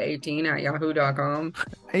DauntFreeSparrow18@yahoo.com.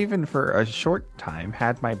 I even for a short time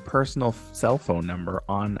had my personal cell phone number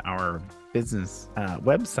on our business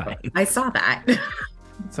website. I saw that.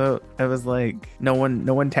 So I was like, no one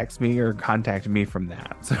texted me or contacted me from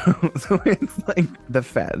that. So it's like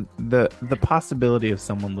the possibility of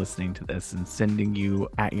someone listening to this and sending you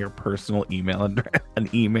at your personal email address an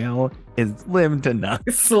email is slim to none.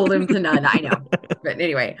 Slim to none, I know. But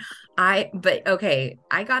anyway, I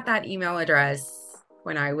got that email address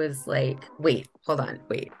when I was like, wait,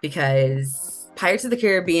 because Pirates of the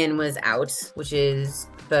Caribbean was out, which is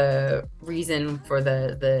the reason for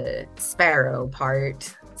the Sparrow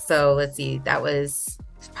part. So let's see, that was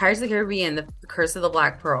Pirates of the Caribbean, The Curse of the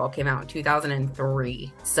Black Pearl came out in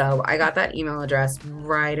 2003. So I got that email address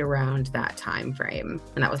right around that time frame,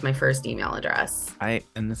 and that was my first email address.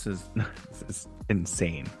 This is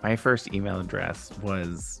insane. My first email address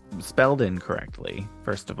was spelled incorrectly,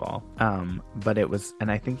 first of all. But it was,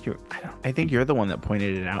 and I think you're the one that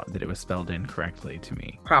pointed it out that it was spelled incorrectly to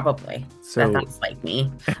me. Probably. So that sounds like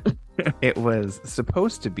me. It was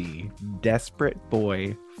supposed to be Desperate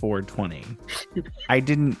Boy 420. I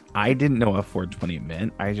didn't know what 420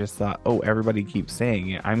 meant. I just thought, oh, everybody keeps saying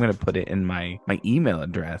it, I'm gonna put it in my email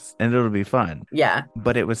address and it'll be fun. Yeah.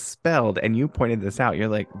 But it was spelled, and you pointed this out. You're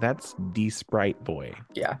like, that's D-Sprite Boy.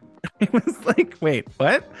 Yeah. It was like, wait,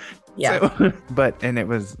 what? Yeah. So, and it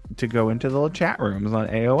was to go into the little chat rooms on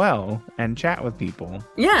AOL and chat with people.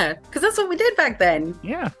 Yeah, because that's what we did back then.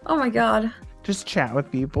 Yeah. Oh my God. Just chat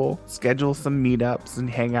with people, schedule some meetups, and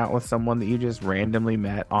hang out with someone that you just randomly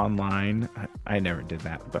met online. I never did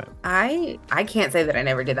that, but I can't say that I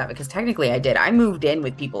never did that, because technically I did. I moved in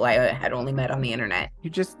with people I had only met on the internet.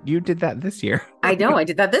 You did that this year. I know, I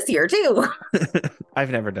did that this year too.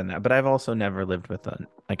 I've never done that, but I've also never lived with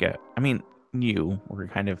you were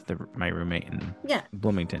kind of my roommate in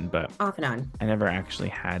Bloomington, but off and on. I never actually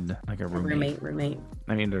had like a roommate. Roommate.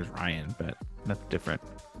 I mean, there's Ryan, but that's different.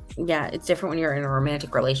 Yeah, it's different when you're in a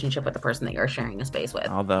romantic relationship with the person that you're sharing a space with.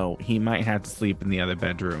 Although he might have to sleep in the other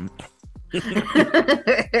bedroom. I'm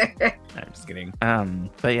just kidding.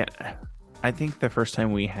 But yeah, I think the first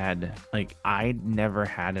time we had, like, I never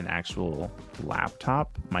had an actual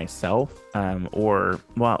laptop myself.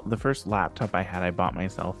 The first laptop I had, I bought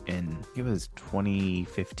myself in, I think it was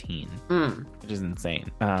 2015, which is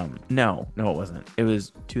insane. No, it wasn't. It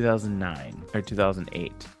was 2009 or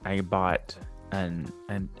 2008. I bought and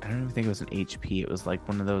I don't even think it was an HP. It was like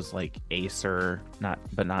one of those like Acer, not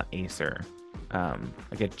Acer.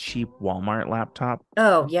 Like a cheap Walmart laptop.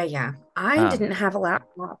 Oh, yeah. I didn't have a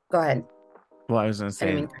laptop. Go ahead. Well, I was going to say, I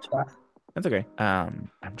didn't mean to cut you off. That's okay. I'm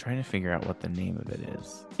trying to figure out what the name of it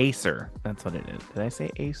is. Acer. That's what it is. Did I say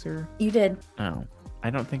Acer? You did. Oh. I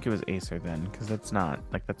don't think it was Acer then, because that's not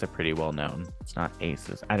like that's a pretty well known. It's not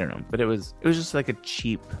Asus. I don't know, but it was just like a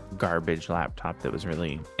cheap garbage laptop that was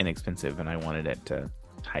really inexpensive, and I wanted it to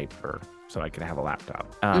type or so I could have a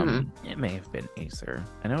laptop. It may have been Acer.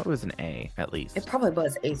 I know it was an A at least. It probably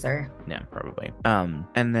was Acer. Yeah, probably.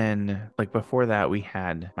 And then like before that, we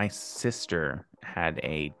had my sister had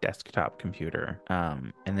a desktop computer.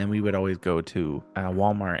 And then we would always go to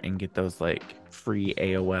Walmart and get those like free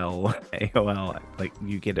AOL, like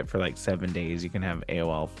you get it for like 7 days. You can have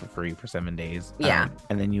AOL for free for 7 days. Yeah.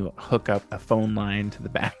 And then you hook up a phone line to the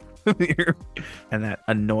back and that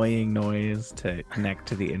annoying noise to connect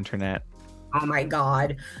to the internet. Oh my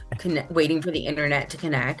God. Waiting for the internet to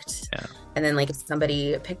connect. Yeah. And then like if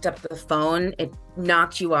somebody picked up the phone, it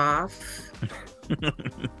knocked you off.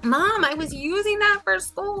 Mom, I was using that for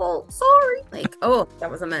school. Sorry. Like, oh,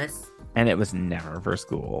 that was a mess. And it was never for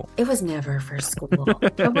school. It was never for school.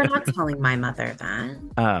 But we're not telling my mother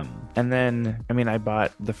that. And then, I mean, I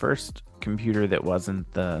bought the first computer that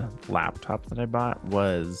wasn't the laptop that I bought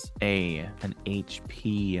was an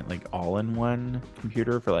HP like all-in-one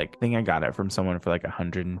computer for like, I think I got it from someone for like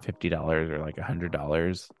 $150 or like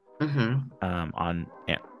 $100 on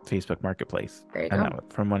Facebook Marketplace. There you and go.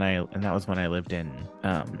 That was when I lived in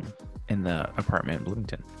the apartment in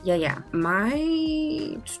Bloomington. Yeah.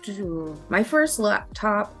 My first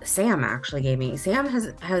laptop, Sam actually gave me. Sam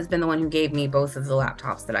has been the one who gave me both of the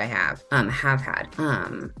laptops that I have had.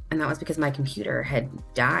 And that was because my computer had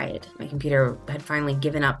died. My computer had finally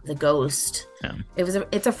given up the ghost. Yeah.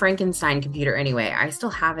 It's a Frankenstein computer anyway. I still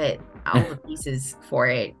have it, all the pieces for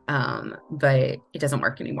it, but it doesn't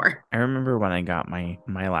work anymore. I remember when I got my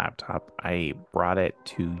laptop, I brought it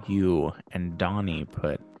to you, and Donnie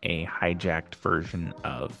put a hijacked version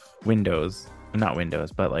of Windows, not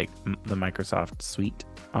Windows, but like the Microsoft Suite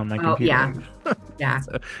on my computer. Yeah.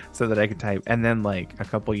 so that I could type. And then like a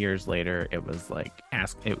couple years later, it was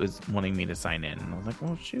wanting me to sign in, and I was like,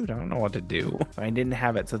 oh shoot, I don't know what to do. I didn't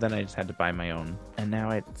have it, so then I just had to buy my own. And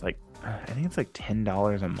now it's like, I think it's like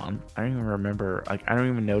 $10 a month. I don't even remember. Like, I don't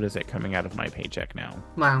even notice it coming out of my paycheck now.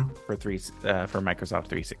 Wow. For Microsoft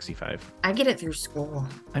 365. I get it through school.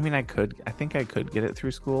 I mean, I think I could get it through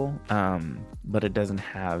school, but it doesn't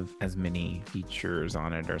have as many features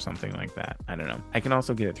on it or something like that. I don't know. I can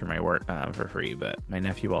also get it through my work for free, but my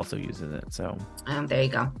nephew also uses it. So there you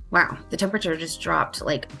go. Wow. The temperature just dropped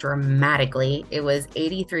like dramatically. It was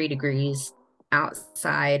 83 degrees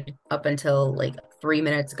outside up until like 3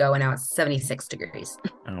 minutes ago, and now it's 76 degrees.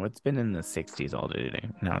 Oh, it's been in the 60s all day today.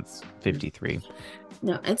 Now it's 53.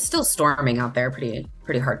 No, it's still storming out there pretty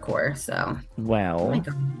hardcore. So, well, oh my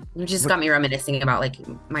God. You just got me reminiscing about like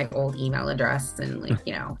my old email address and like,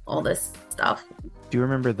 all this stuff. Do you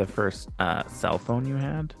remember the first cell phone you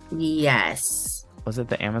had? Yes. Was it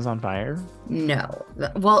the Amazon Fire? No.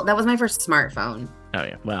 Well, that was my first smartphone. Oh,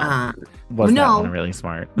 yeah. Well, was that one really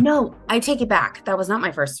smart? No, I take it back. That was not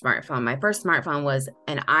my first smartphone. My first smartphone was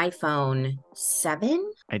an iPhone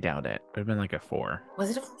 7. I doubt it. It would have been like a 4.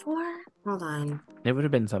 Was it a 4? Hold on. It would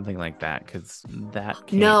have been something like that, because that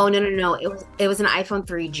came... No. It was an iPhone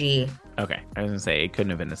 3G. Okay. I was going to say, it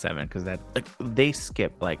couldn't have been a 7, because that they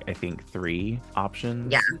skipped, like, I think 3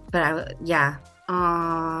 options. Yeah, but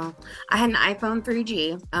I had an iPhone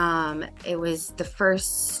 3G. It was the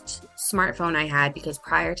first smartphone I had, because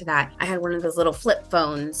prior to that, I had one of those little flip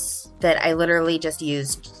phones that I literally just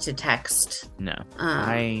used to text. No.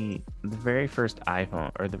 The very first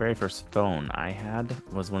iPhone, or the very first phone I had,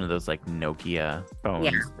 was one of those like Nokia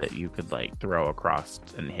phones that you could like throw across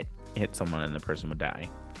and hit someone and the person would die.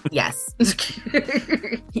 Yes.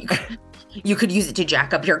 You could use it to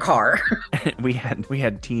jack up your car. we had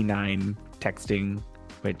T9 texting,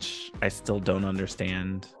 which I still don't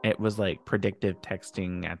understand. It was like predictive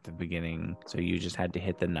texting at the beginning, so you just had to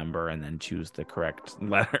hit the number and then choose the correct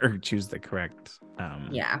letter, choose the correct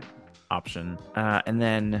option. And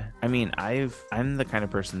then, I mean, I'm the kind of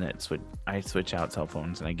person that I switch out cell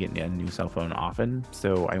phones and I get a new cell phone often.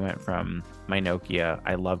 So I went from my Nokia,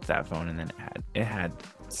 I loved that phone, and then it had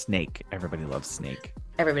Snake. Everybody loves Snake.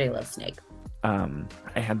 Everybody loves Snake.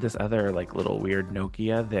 I had this other like little weird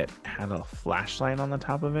Nokia that had a flashlight on the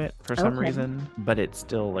top of it for some reason, but it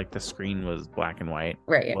still like the screen was black and white.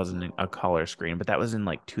 Right. It wasn't a color screen, but that was in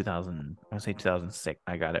like 2000, I want to say 2006.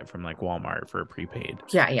 I got it from like Walmart for prepaid.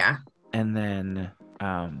 Yeah. And then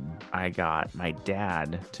I got my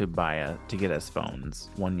dad to get us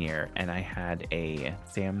phones one year, and I had a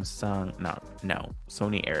Sony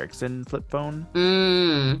Ericsson flip phone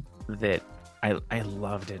that I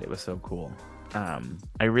loved it. It was so cool.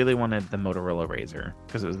 I really wanted the Motorola Razr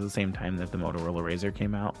because it was the same time that the Motorola Razr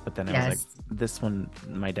came out. But then I was like, Yes. this one,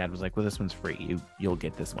 my dad was like, well, this one's free. You'll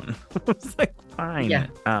get this one. I was like, fine. Yeah.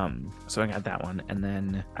 So I got that one. And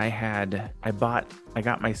then I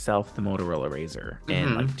got myself the Motorola Razr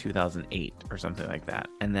in like 2008 or something like that.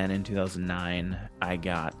 And then in 2009, I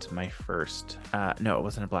got my first, no, it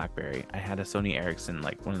wasn't a BlackBerry. I had a Sony Ericsson,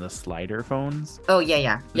 like one of the slider phones. Oh, yeah,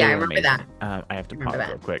 yeah. They Yeah, I were remember amazing. that. I have to Remember pause that.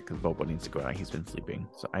 real quick because Bobo needs to go out. He's been sleeping.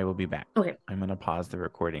 So I will be back. Okay. I'm going to pause the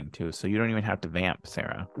recording too. So you don't even have to vamp,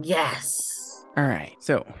 Sarah. Yes. All right.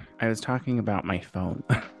 So I was talking about my phone.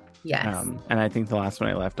 Yes. And I think the last one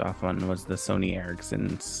I left off on was the Sony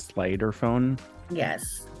Ericsson slider phone. Yes.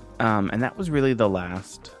 And that was really the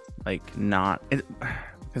last, like, not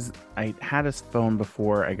because I had a phone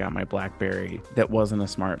before I got my BlackBerry that wasn't a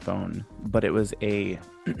smartphone, but it was I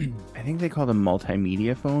think they call them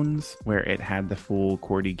multimedia phones, where it had the full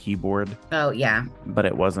QWERTY keyboard, Oh, yeah. but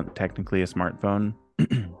it wasn't technically a smartphone.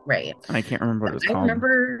 Right. And I can't remember what it was I called.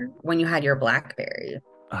 remember when you had your BlackBerry.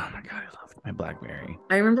 Oh my God, I loved my BlackBerry.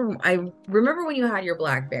 I remember when you had your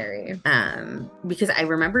BlackBerry. Because I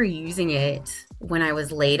remember using it when I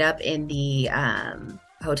was laid up in the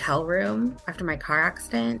hotel room after my car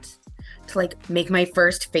accident to like make my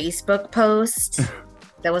first Facebook post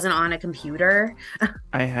that wasn't on a computer.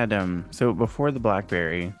 I had so before the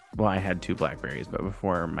BlackBerry, well, I had two BlackBerries, but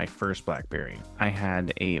before my first BlackBerry, I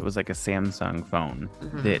had it was like a Samsung phone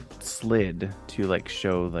that slid to like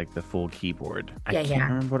show like the full keyboard. I can't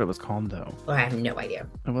remember what it was called though. Well, I have no idea.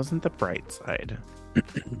 It wasn't the bright side.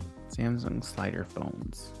 Samsung slider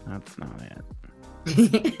phones. That's not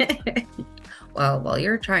it. Well, while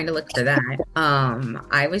you're trying to look for that,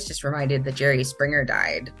 I was just reminded that Jerry Springer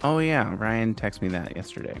died. Oh yeah, Ryan texted me that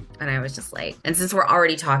yesterday. And I was just like, and since we're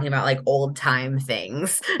already talking about like old time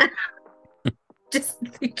things, just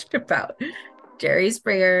thinking about Jerry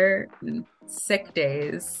Springer, sick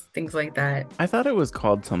days, things like that. I thought it was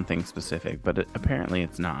called something specific, but apparently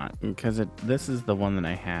it's not, because this is the one that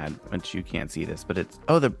I had, which you can't see this, but it's,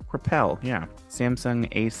 the Propel, yeah.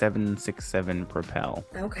 Samsung A767 Propel.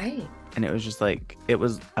 Okay. And it was just like, it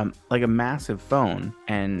was like a massive phone,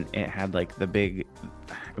 and it had like the big, it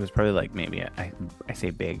was probably like maybe, I say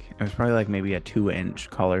big, it was probably like maybe a 2-inch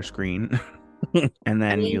color screen. And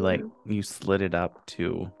then you slid it up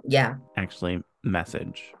to actually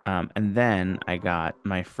message. And then I got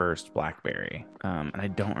my first BlackBerry. And I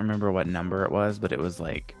don't remember what number it was, but it was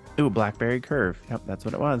like, BlackBerry Curve. Yep, that's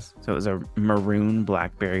what it was. So it was a maroon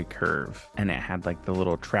BlackBerry Curve, and it had like the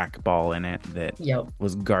little trackball in it that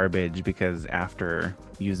was garbage because after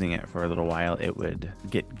using it for a little while, it would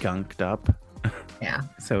get gunked up. Yeah.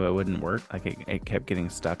 So it wouldn't work. Like it kept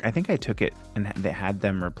getting stuck. I think I took it and they had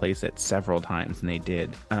them replace it several times, and they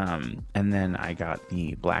did. And then I got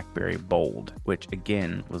the BlackBerry Bold, which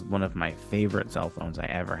again was one of my favorite cell phones I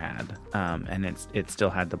ever had. And it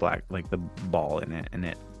still had the the ball in it, and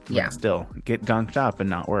it would still get gunked up and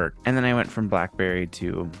not work. And then I went from BlackBerry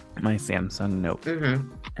to my Samsung Note.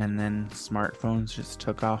 And then smartphones just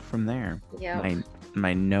took off from there. Yeah.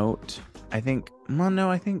 My Note, I think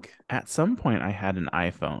at some point I had an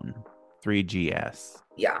iPhone 3GS.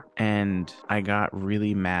 Yeah. And I got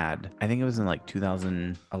really mad. I think it was in like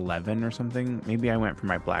 2011 or something. Maybe I went from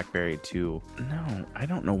my BlackBerry to, no, I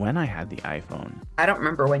don't know when I had the iPhone. I don't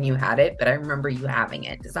remember when you had it, but I remember you having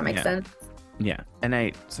it. Does that make sense? Yeah. And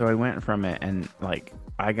I went from it, and like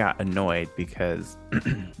I got annoyed because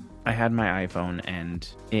I had my iPhone and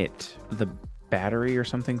the battery or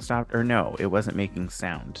something stopped, or no, it wasn't making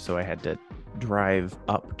sound. So I had to drive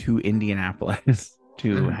up to Indianapolis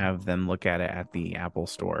to have them look at it at the Apple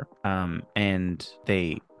store. And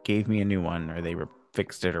they gave me a new one, or they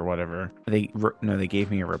fixed it or whatever. They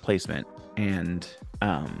gave me a replacement, and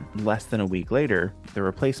less than a week later, the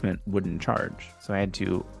replacement wouldn't charge. So I had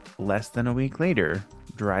to, less than a week later,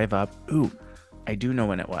 drive up. I do know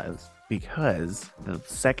when it was, because the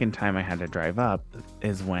second time I had to drive up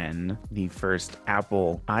is when the first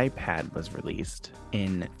Apple iPad was released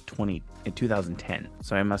in 2010.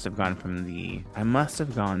 So I must have gone from the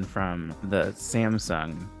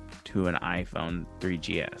Samsung to an iPhone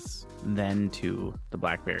 3GS, then to the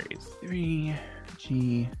BlackBerries.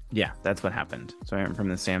 3G. Yeah, that's what happened. So I went from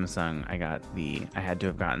the Samsung, I had to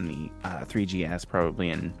have gotten the 3GS probably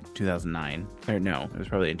in 2009. Or no, it was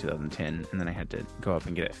probably in 2010. And then I had to go up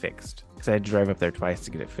and get it fixed, because I had to drive up there twice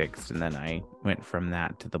to get it fixed. And then I went from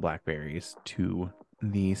that to the BlackBerries to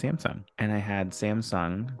the Samsung. And I had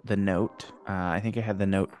Samsung, the Note. I think I had the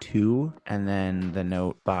Note 2 and then the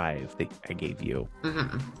Note 5 that I gave you.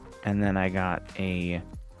 And then I got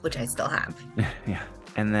which I still have. Yeah.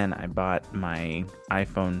 And then I bought my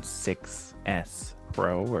iPhone 6S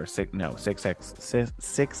Pro or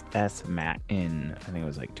 6S Max in, I think it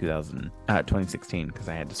was like 2016, because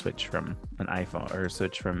I had to switch from an iPhone or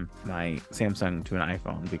switch from my Samsung to an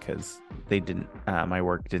iPhone because they didn't, my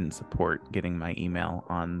work didn't support getting my email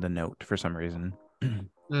on the Note for some reason.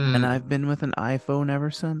 And I've been with an iPhone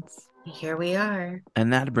ever since. Here we are.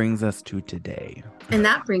 And that brings us to today.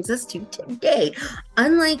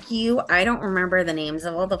 Unlike you, I don't remember the names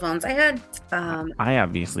of all the phones I had. I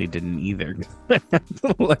obviously didn't either. I had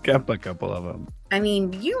to look up a couple of them. I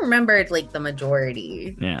mean, you remembered like the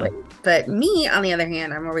majority. Yeah. Right? But me, on the other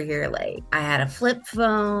hand, I'm over here like, I had a flip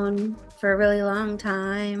phone for a really long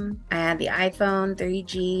time. I had the iPhone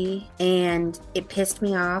 3G and it pissed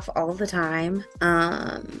me off all the time.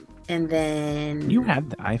 And then you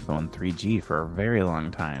had the iPhone 3G for a very long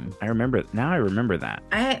time. I remember that.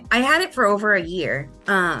 I had it for over a year.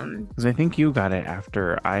 Because I think you got it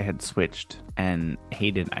after I had switched and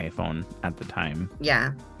hated iPhone at the time.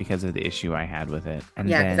 Yeah. Because of the issue I had with it. And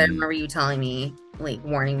yeah, because I remember you telling me, like,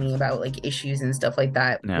 warning me about like issues and stuff like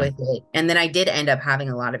that with it. And then I did end up having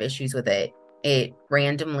a lot of issues with it. It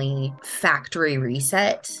randomly factory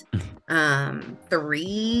reset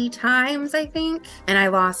 3 times, I think. And I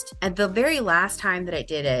lost, at the very last time that I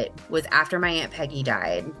did it was after my Aunt Peggy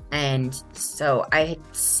died. And so I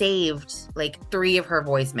had saved like 3 of her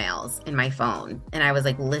voicemails in my phone. And I was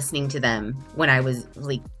like listening to them when I was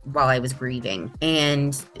like, while I was grieving.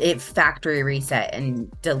 And it factory reset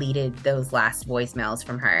and deleted those last voicemails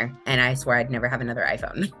from her. And I swore I'd never have another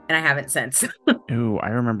iPhone. And I haven't since. Ooh, I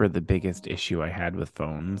remember the biggest issue I had with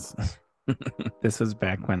phones. This was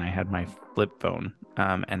back when I had my flip phone,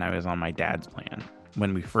 and I was on my dad's plan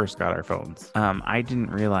when we first got our phones. I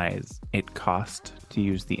didn't realize it cost to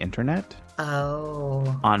use the internet.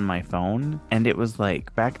 Oh. On my phone. And it was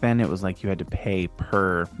like, back then it was like you had to pay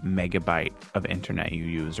per megabyte of internet you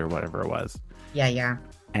used or whatever it was. Yeah.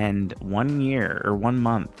 And 1 year or 1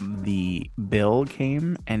 month, the bill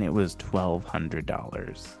came and it was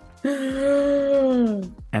 $1,200.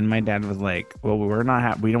 And my dad was like, well, we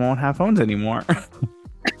won't have phones anymore.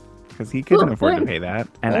 Because he couldn't afford to pay that.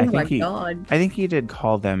 And I think he did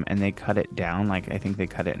call them and they cut it down. Like, I think they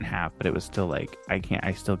cut it in half, but it was still like,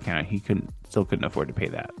 he still couldn't afford to pay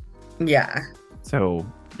that. Yeah. So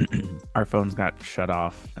our phones got shut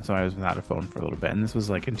off. So I was without a phone for a little bit. And this was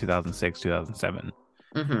like in 2006, 2007.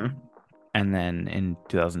 Mm-hmm. And then in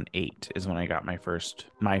 2008 is when I got my first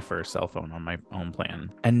cell phone on my own plan.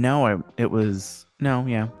 And I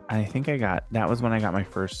think that was when I got my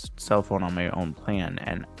first cell phone on my own plan.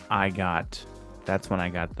 And that's when I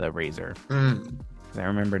got the Razr. I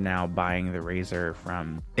remember now buying the Razr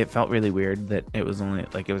it felt really weird that it was only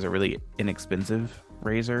like, it was a really inexpensive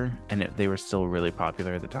Razr, and they were still really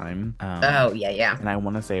popular at the time. Yeah. And I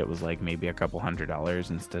want to say it was like maybe a couple $100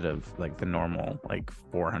 instead of like the normal like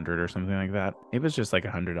 400 or something like that. It was just like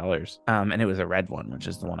 $100. And it was a red one, which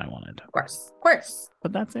is the one I wanted. Of course.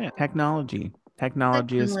 But that's it. Technology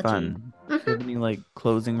is fun. Do you have any like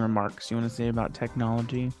closing remarks you want to say about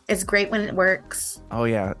technology? It's great when it works. Oh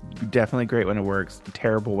yeah, definitely great when it works.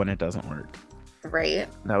 Terrible when it doesn't work. Right.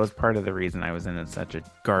 That was part of the reason I was in such a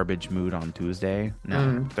garbage mood on Thursday.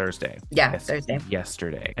 Yeah, Thursday.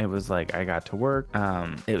 Yesterday. It was like I got to work.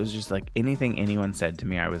 It was just like anything anyone said to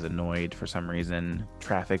me, I was annoyed for some reason.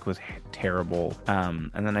 Traffic was terrible. And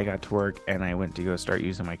then I got to work and I went to go start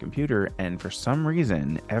using my computer. And for some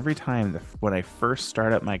reason, every time when I first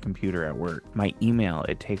start up my computer at work, my email,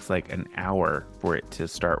 it takes like an hour for it to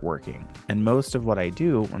start working. And a lot of what I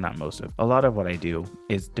do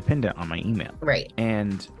is dependent on my email. Right.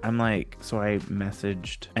 And I'm like, so I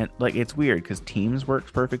messaged, and like, it's weird because Teams works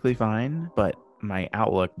perfectly fine, but my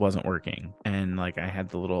Outlook wasn't working. And like, I had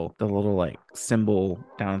the little like symbol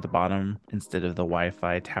down at the bottom instead of the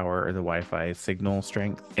Wi-Fi tower or the Wi-Fi signal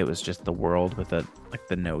strength. It was just the world with the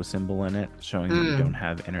no symbol in it, showing that you don't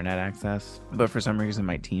have internet access. But for some reason,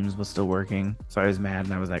 my Teams was still working. So I was mad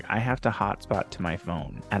and I was like, I have to hotspot to my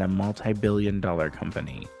phone at a multi-billion-dollar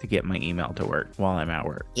company to get my email to work while I'm at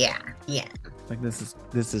work. Yeah. Like,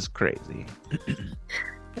 this is crazy.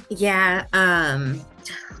 Yeah.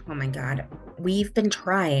 Oh my God. We've been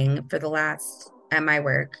trying at my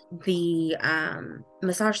work, the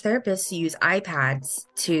massage therapists use iPads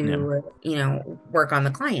to, work on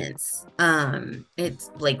the clients.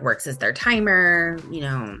 It's like works as their timer,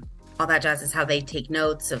 all that jazz is how they take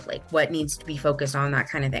notes of like what needs to be focused on, that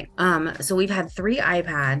kind of thing. So we've had 3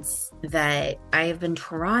 iPads that I have been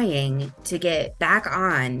trying to get back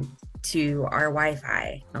on to our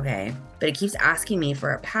Wi-Fi, okay? But it keeps asking me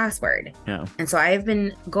for a password. Yeah. And so I've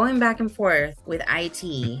been going back and forth with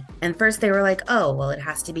IT. And first they were like, oh, well, it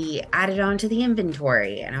has to be added onto the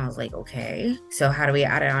inventory. And I was like, okay, so how do we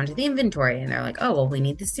add it onto the inventory? And they're like, oh, well, we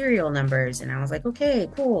need the serial numbers. And I was like, okay,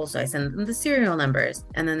 cool. So I sent them the serial numbers.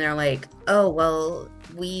 And then they're like, oh, well,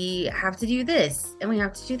 we have to do this and we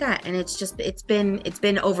have to do that. And it's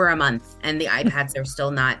been over a month and the iPads are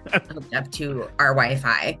still not hooked up to our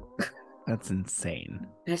Wi-Fi. That's insane.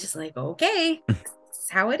 And it's just like, okay, this is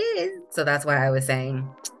how it is. So that's why I was saying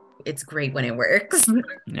it's great when it works.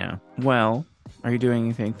 Yeah. Well, are you doing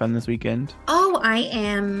anything fun this weekend? Oh, I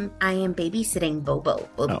am babysitting Bobo.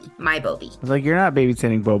 My Bobby. I was like, you're not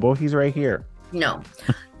babysitting Bobo. He's right here. No,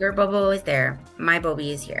 your Bobo is there. My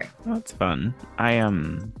Bobby is here. Well, that's fun.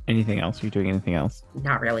 Anything else? Are you doing anything else?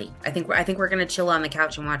 Not really. I think we're gonna chill on the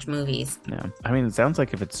couch and watch movies. No. I mean, it sounds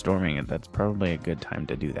like if it's storming, that's probably a good time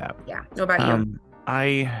to do that. Yeah. What about you?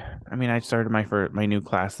 I started my new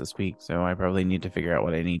class this week, so I probably need to figure out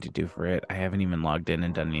what I need to do for it. I haven't even logged in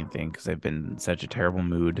and done anything because I've been in such a terrible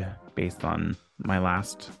mood based on my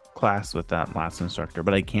last class with that last instructor,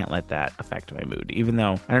 but I can't let that affect my mood. Even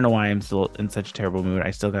though I don't know why I'm still in such a terrible mood,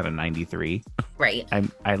 I still got a 93. Right.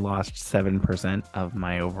 I lost 7% of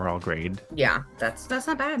my overall grade. Yeah, that's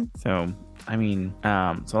not bad. So I mean,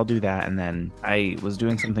 so I'll do that. And then I was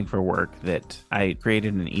doing something for work that I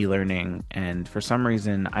created an e-learning, and for some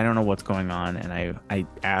reason, I don't know what's going on. And I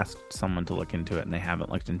asked someone to look into it and they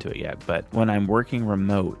haven't looked into it yet. But when I'm working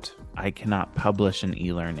remote, I cannot publish an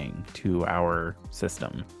e-learning to our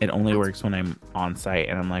system. It only works when I'm on site.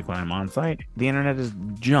 And I'm like, when I'm on site, the internet is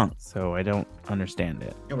junk. So I don't understand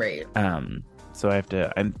it. Right. So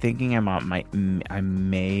I'm thinking I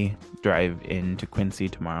may drive into Quincy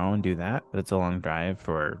tomorrow and do that, but it's a long drive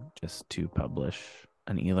for just to publish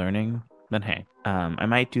an e-learning. Then hey, I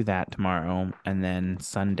might do that tomorrow. And then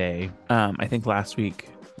Sunday, I think last week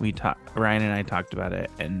Ryan and I talked about it,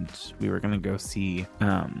 and we were going to go see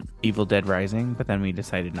Evil Dead Rising, but then we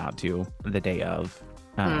decided not to the day of.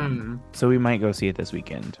 So we might go see it this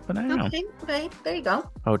weekend, but I don't know. Okay, there you go.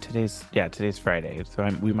 Oh, today's Friday, so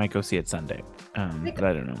we might go see it Sunday. But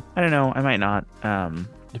I don't know. I might not.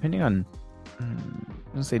 Depending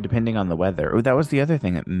on the weather. Oh, that was the other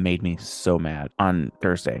thing that made me so mad on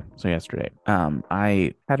Thursday. So yesterday,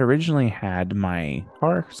 I had originally had my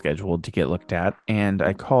car scheduled to get looked at, and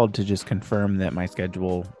I called to just confirm that my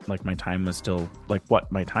schedule, like my time was still like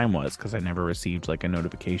what my time was, because I never received like a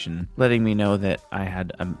notification letting me know that I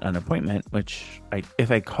had an appointment, which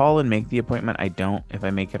if I call and make the appointment, I don't. If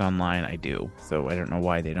I make it online, I do. So I don't know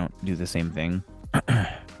why they don't do the same thing.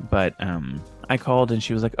 But I called and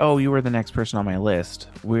she was like, oh, you were the next person on my list.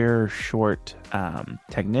 We're short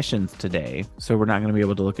technicians today, so we're not going to be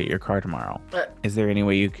able to look at your car tomorrow. Is there any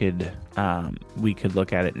way we could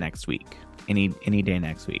look at it next week? Any day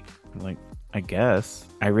next week? I'm like, I guess.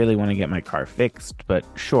 I really want to get my car fixed, but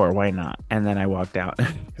sure, why not? And then I walked out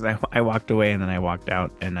because I walked away, and then I walked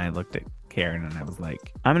out and I looked at Karen and I was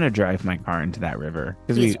like, I'm gonna drive my car into that river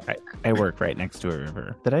because I work right next to a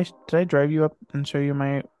river. Did I drive you up and show you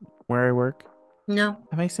where I work? No.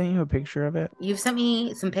 Have I sent you a picture of it? You've sent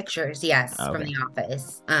me some pictures, yes, okay, from the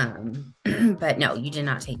office. But no, you did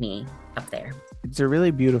not take me up there. It's a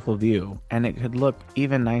really beautiful view, and it could look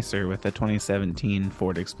even nicer with the 2017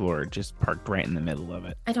 Ford Explorer just parked right in the middle of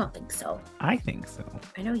it. I don't think so. I think so.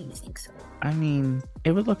 I know you think so. I mean,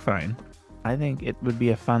 it would look fine. I think it would be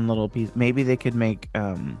a fun little piece. Maybe they could make,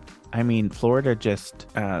 Florida just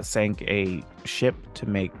sank a ship to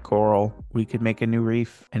make coral. We could make a new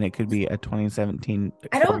reef, and it could be a 2017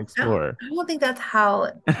 Ford Explorer. I don't think that's how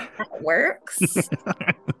that works.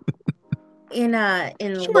 In sure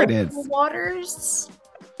local waters.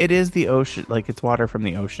 It is the ocean, like it's water from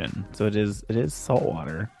the ocean, so it is salt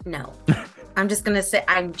water. No. I'm just gonna say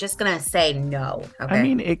no. Okay. I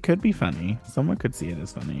mean, it could be funny. Someone could see it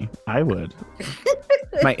as funny. I would.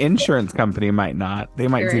 My insurance company might not. They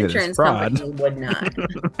might see it as fraud. Your insurance company would not.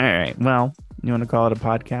 All right. Well, you want to call it a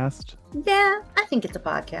podcast? Yeah, I think it's a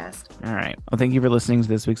podcast. All right. Well, thank you for listening to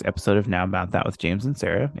this week's episode of Now About That with James and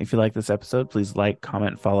Sarah. If you like this episode, please like,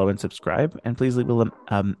 comment, follow, and subscribe. And please leave a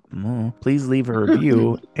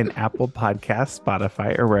review in Apple Podcasts,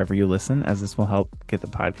 Spotify, or wherever you listen, as this will help get the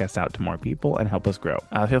podcast out to more people and help us grow.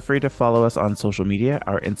 Feel free to follow us on social media.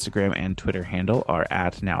 Our Instagram and Twitter handle are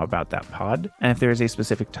 @NowAboutThatPod. And if there is a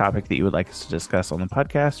specific topic that you would like us to discuss on the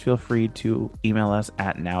podcast, feel free to email us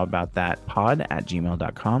at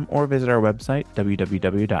nowaboutthatpod@gmail.com or visit our website,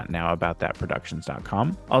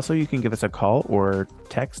 www.nowaboutthatproductions.com. Also, you can give us a call or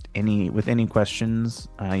text with any questions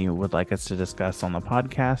you would like us to discuss on the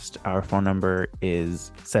podcast. Our phone number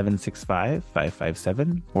is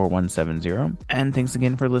 765-557-4170. And thanks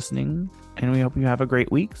again for listening. And we hope you have a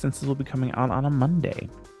great week, since this will be coming out on a Monday.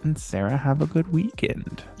 And Sarah, have a good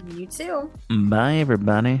weekend. You too. Bye,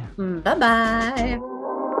 everybody. Bye-bye.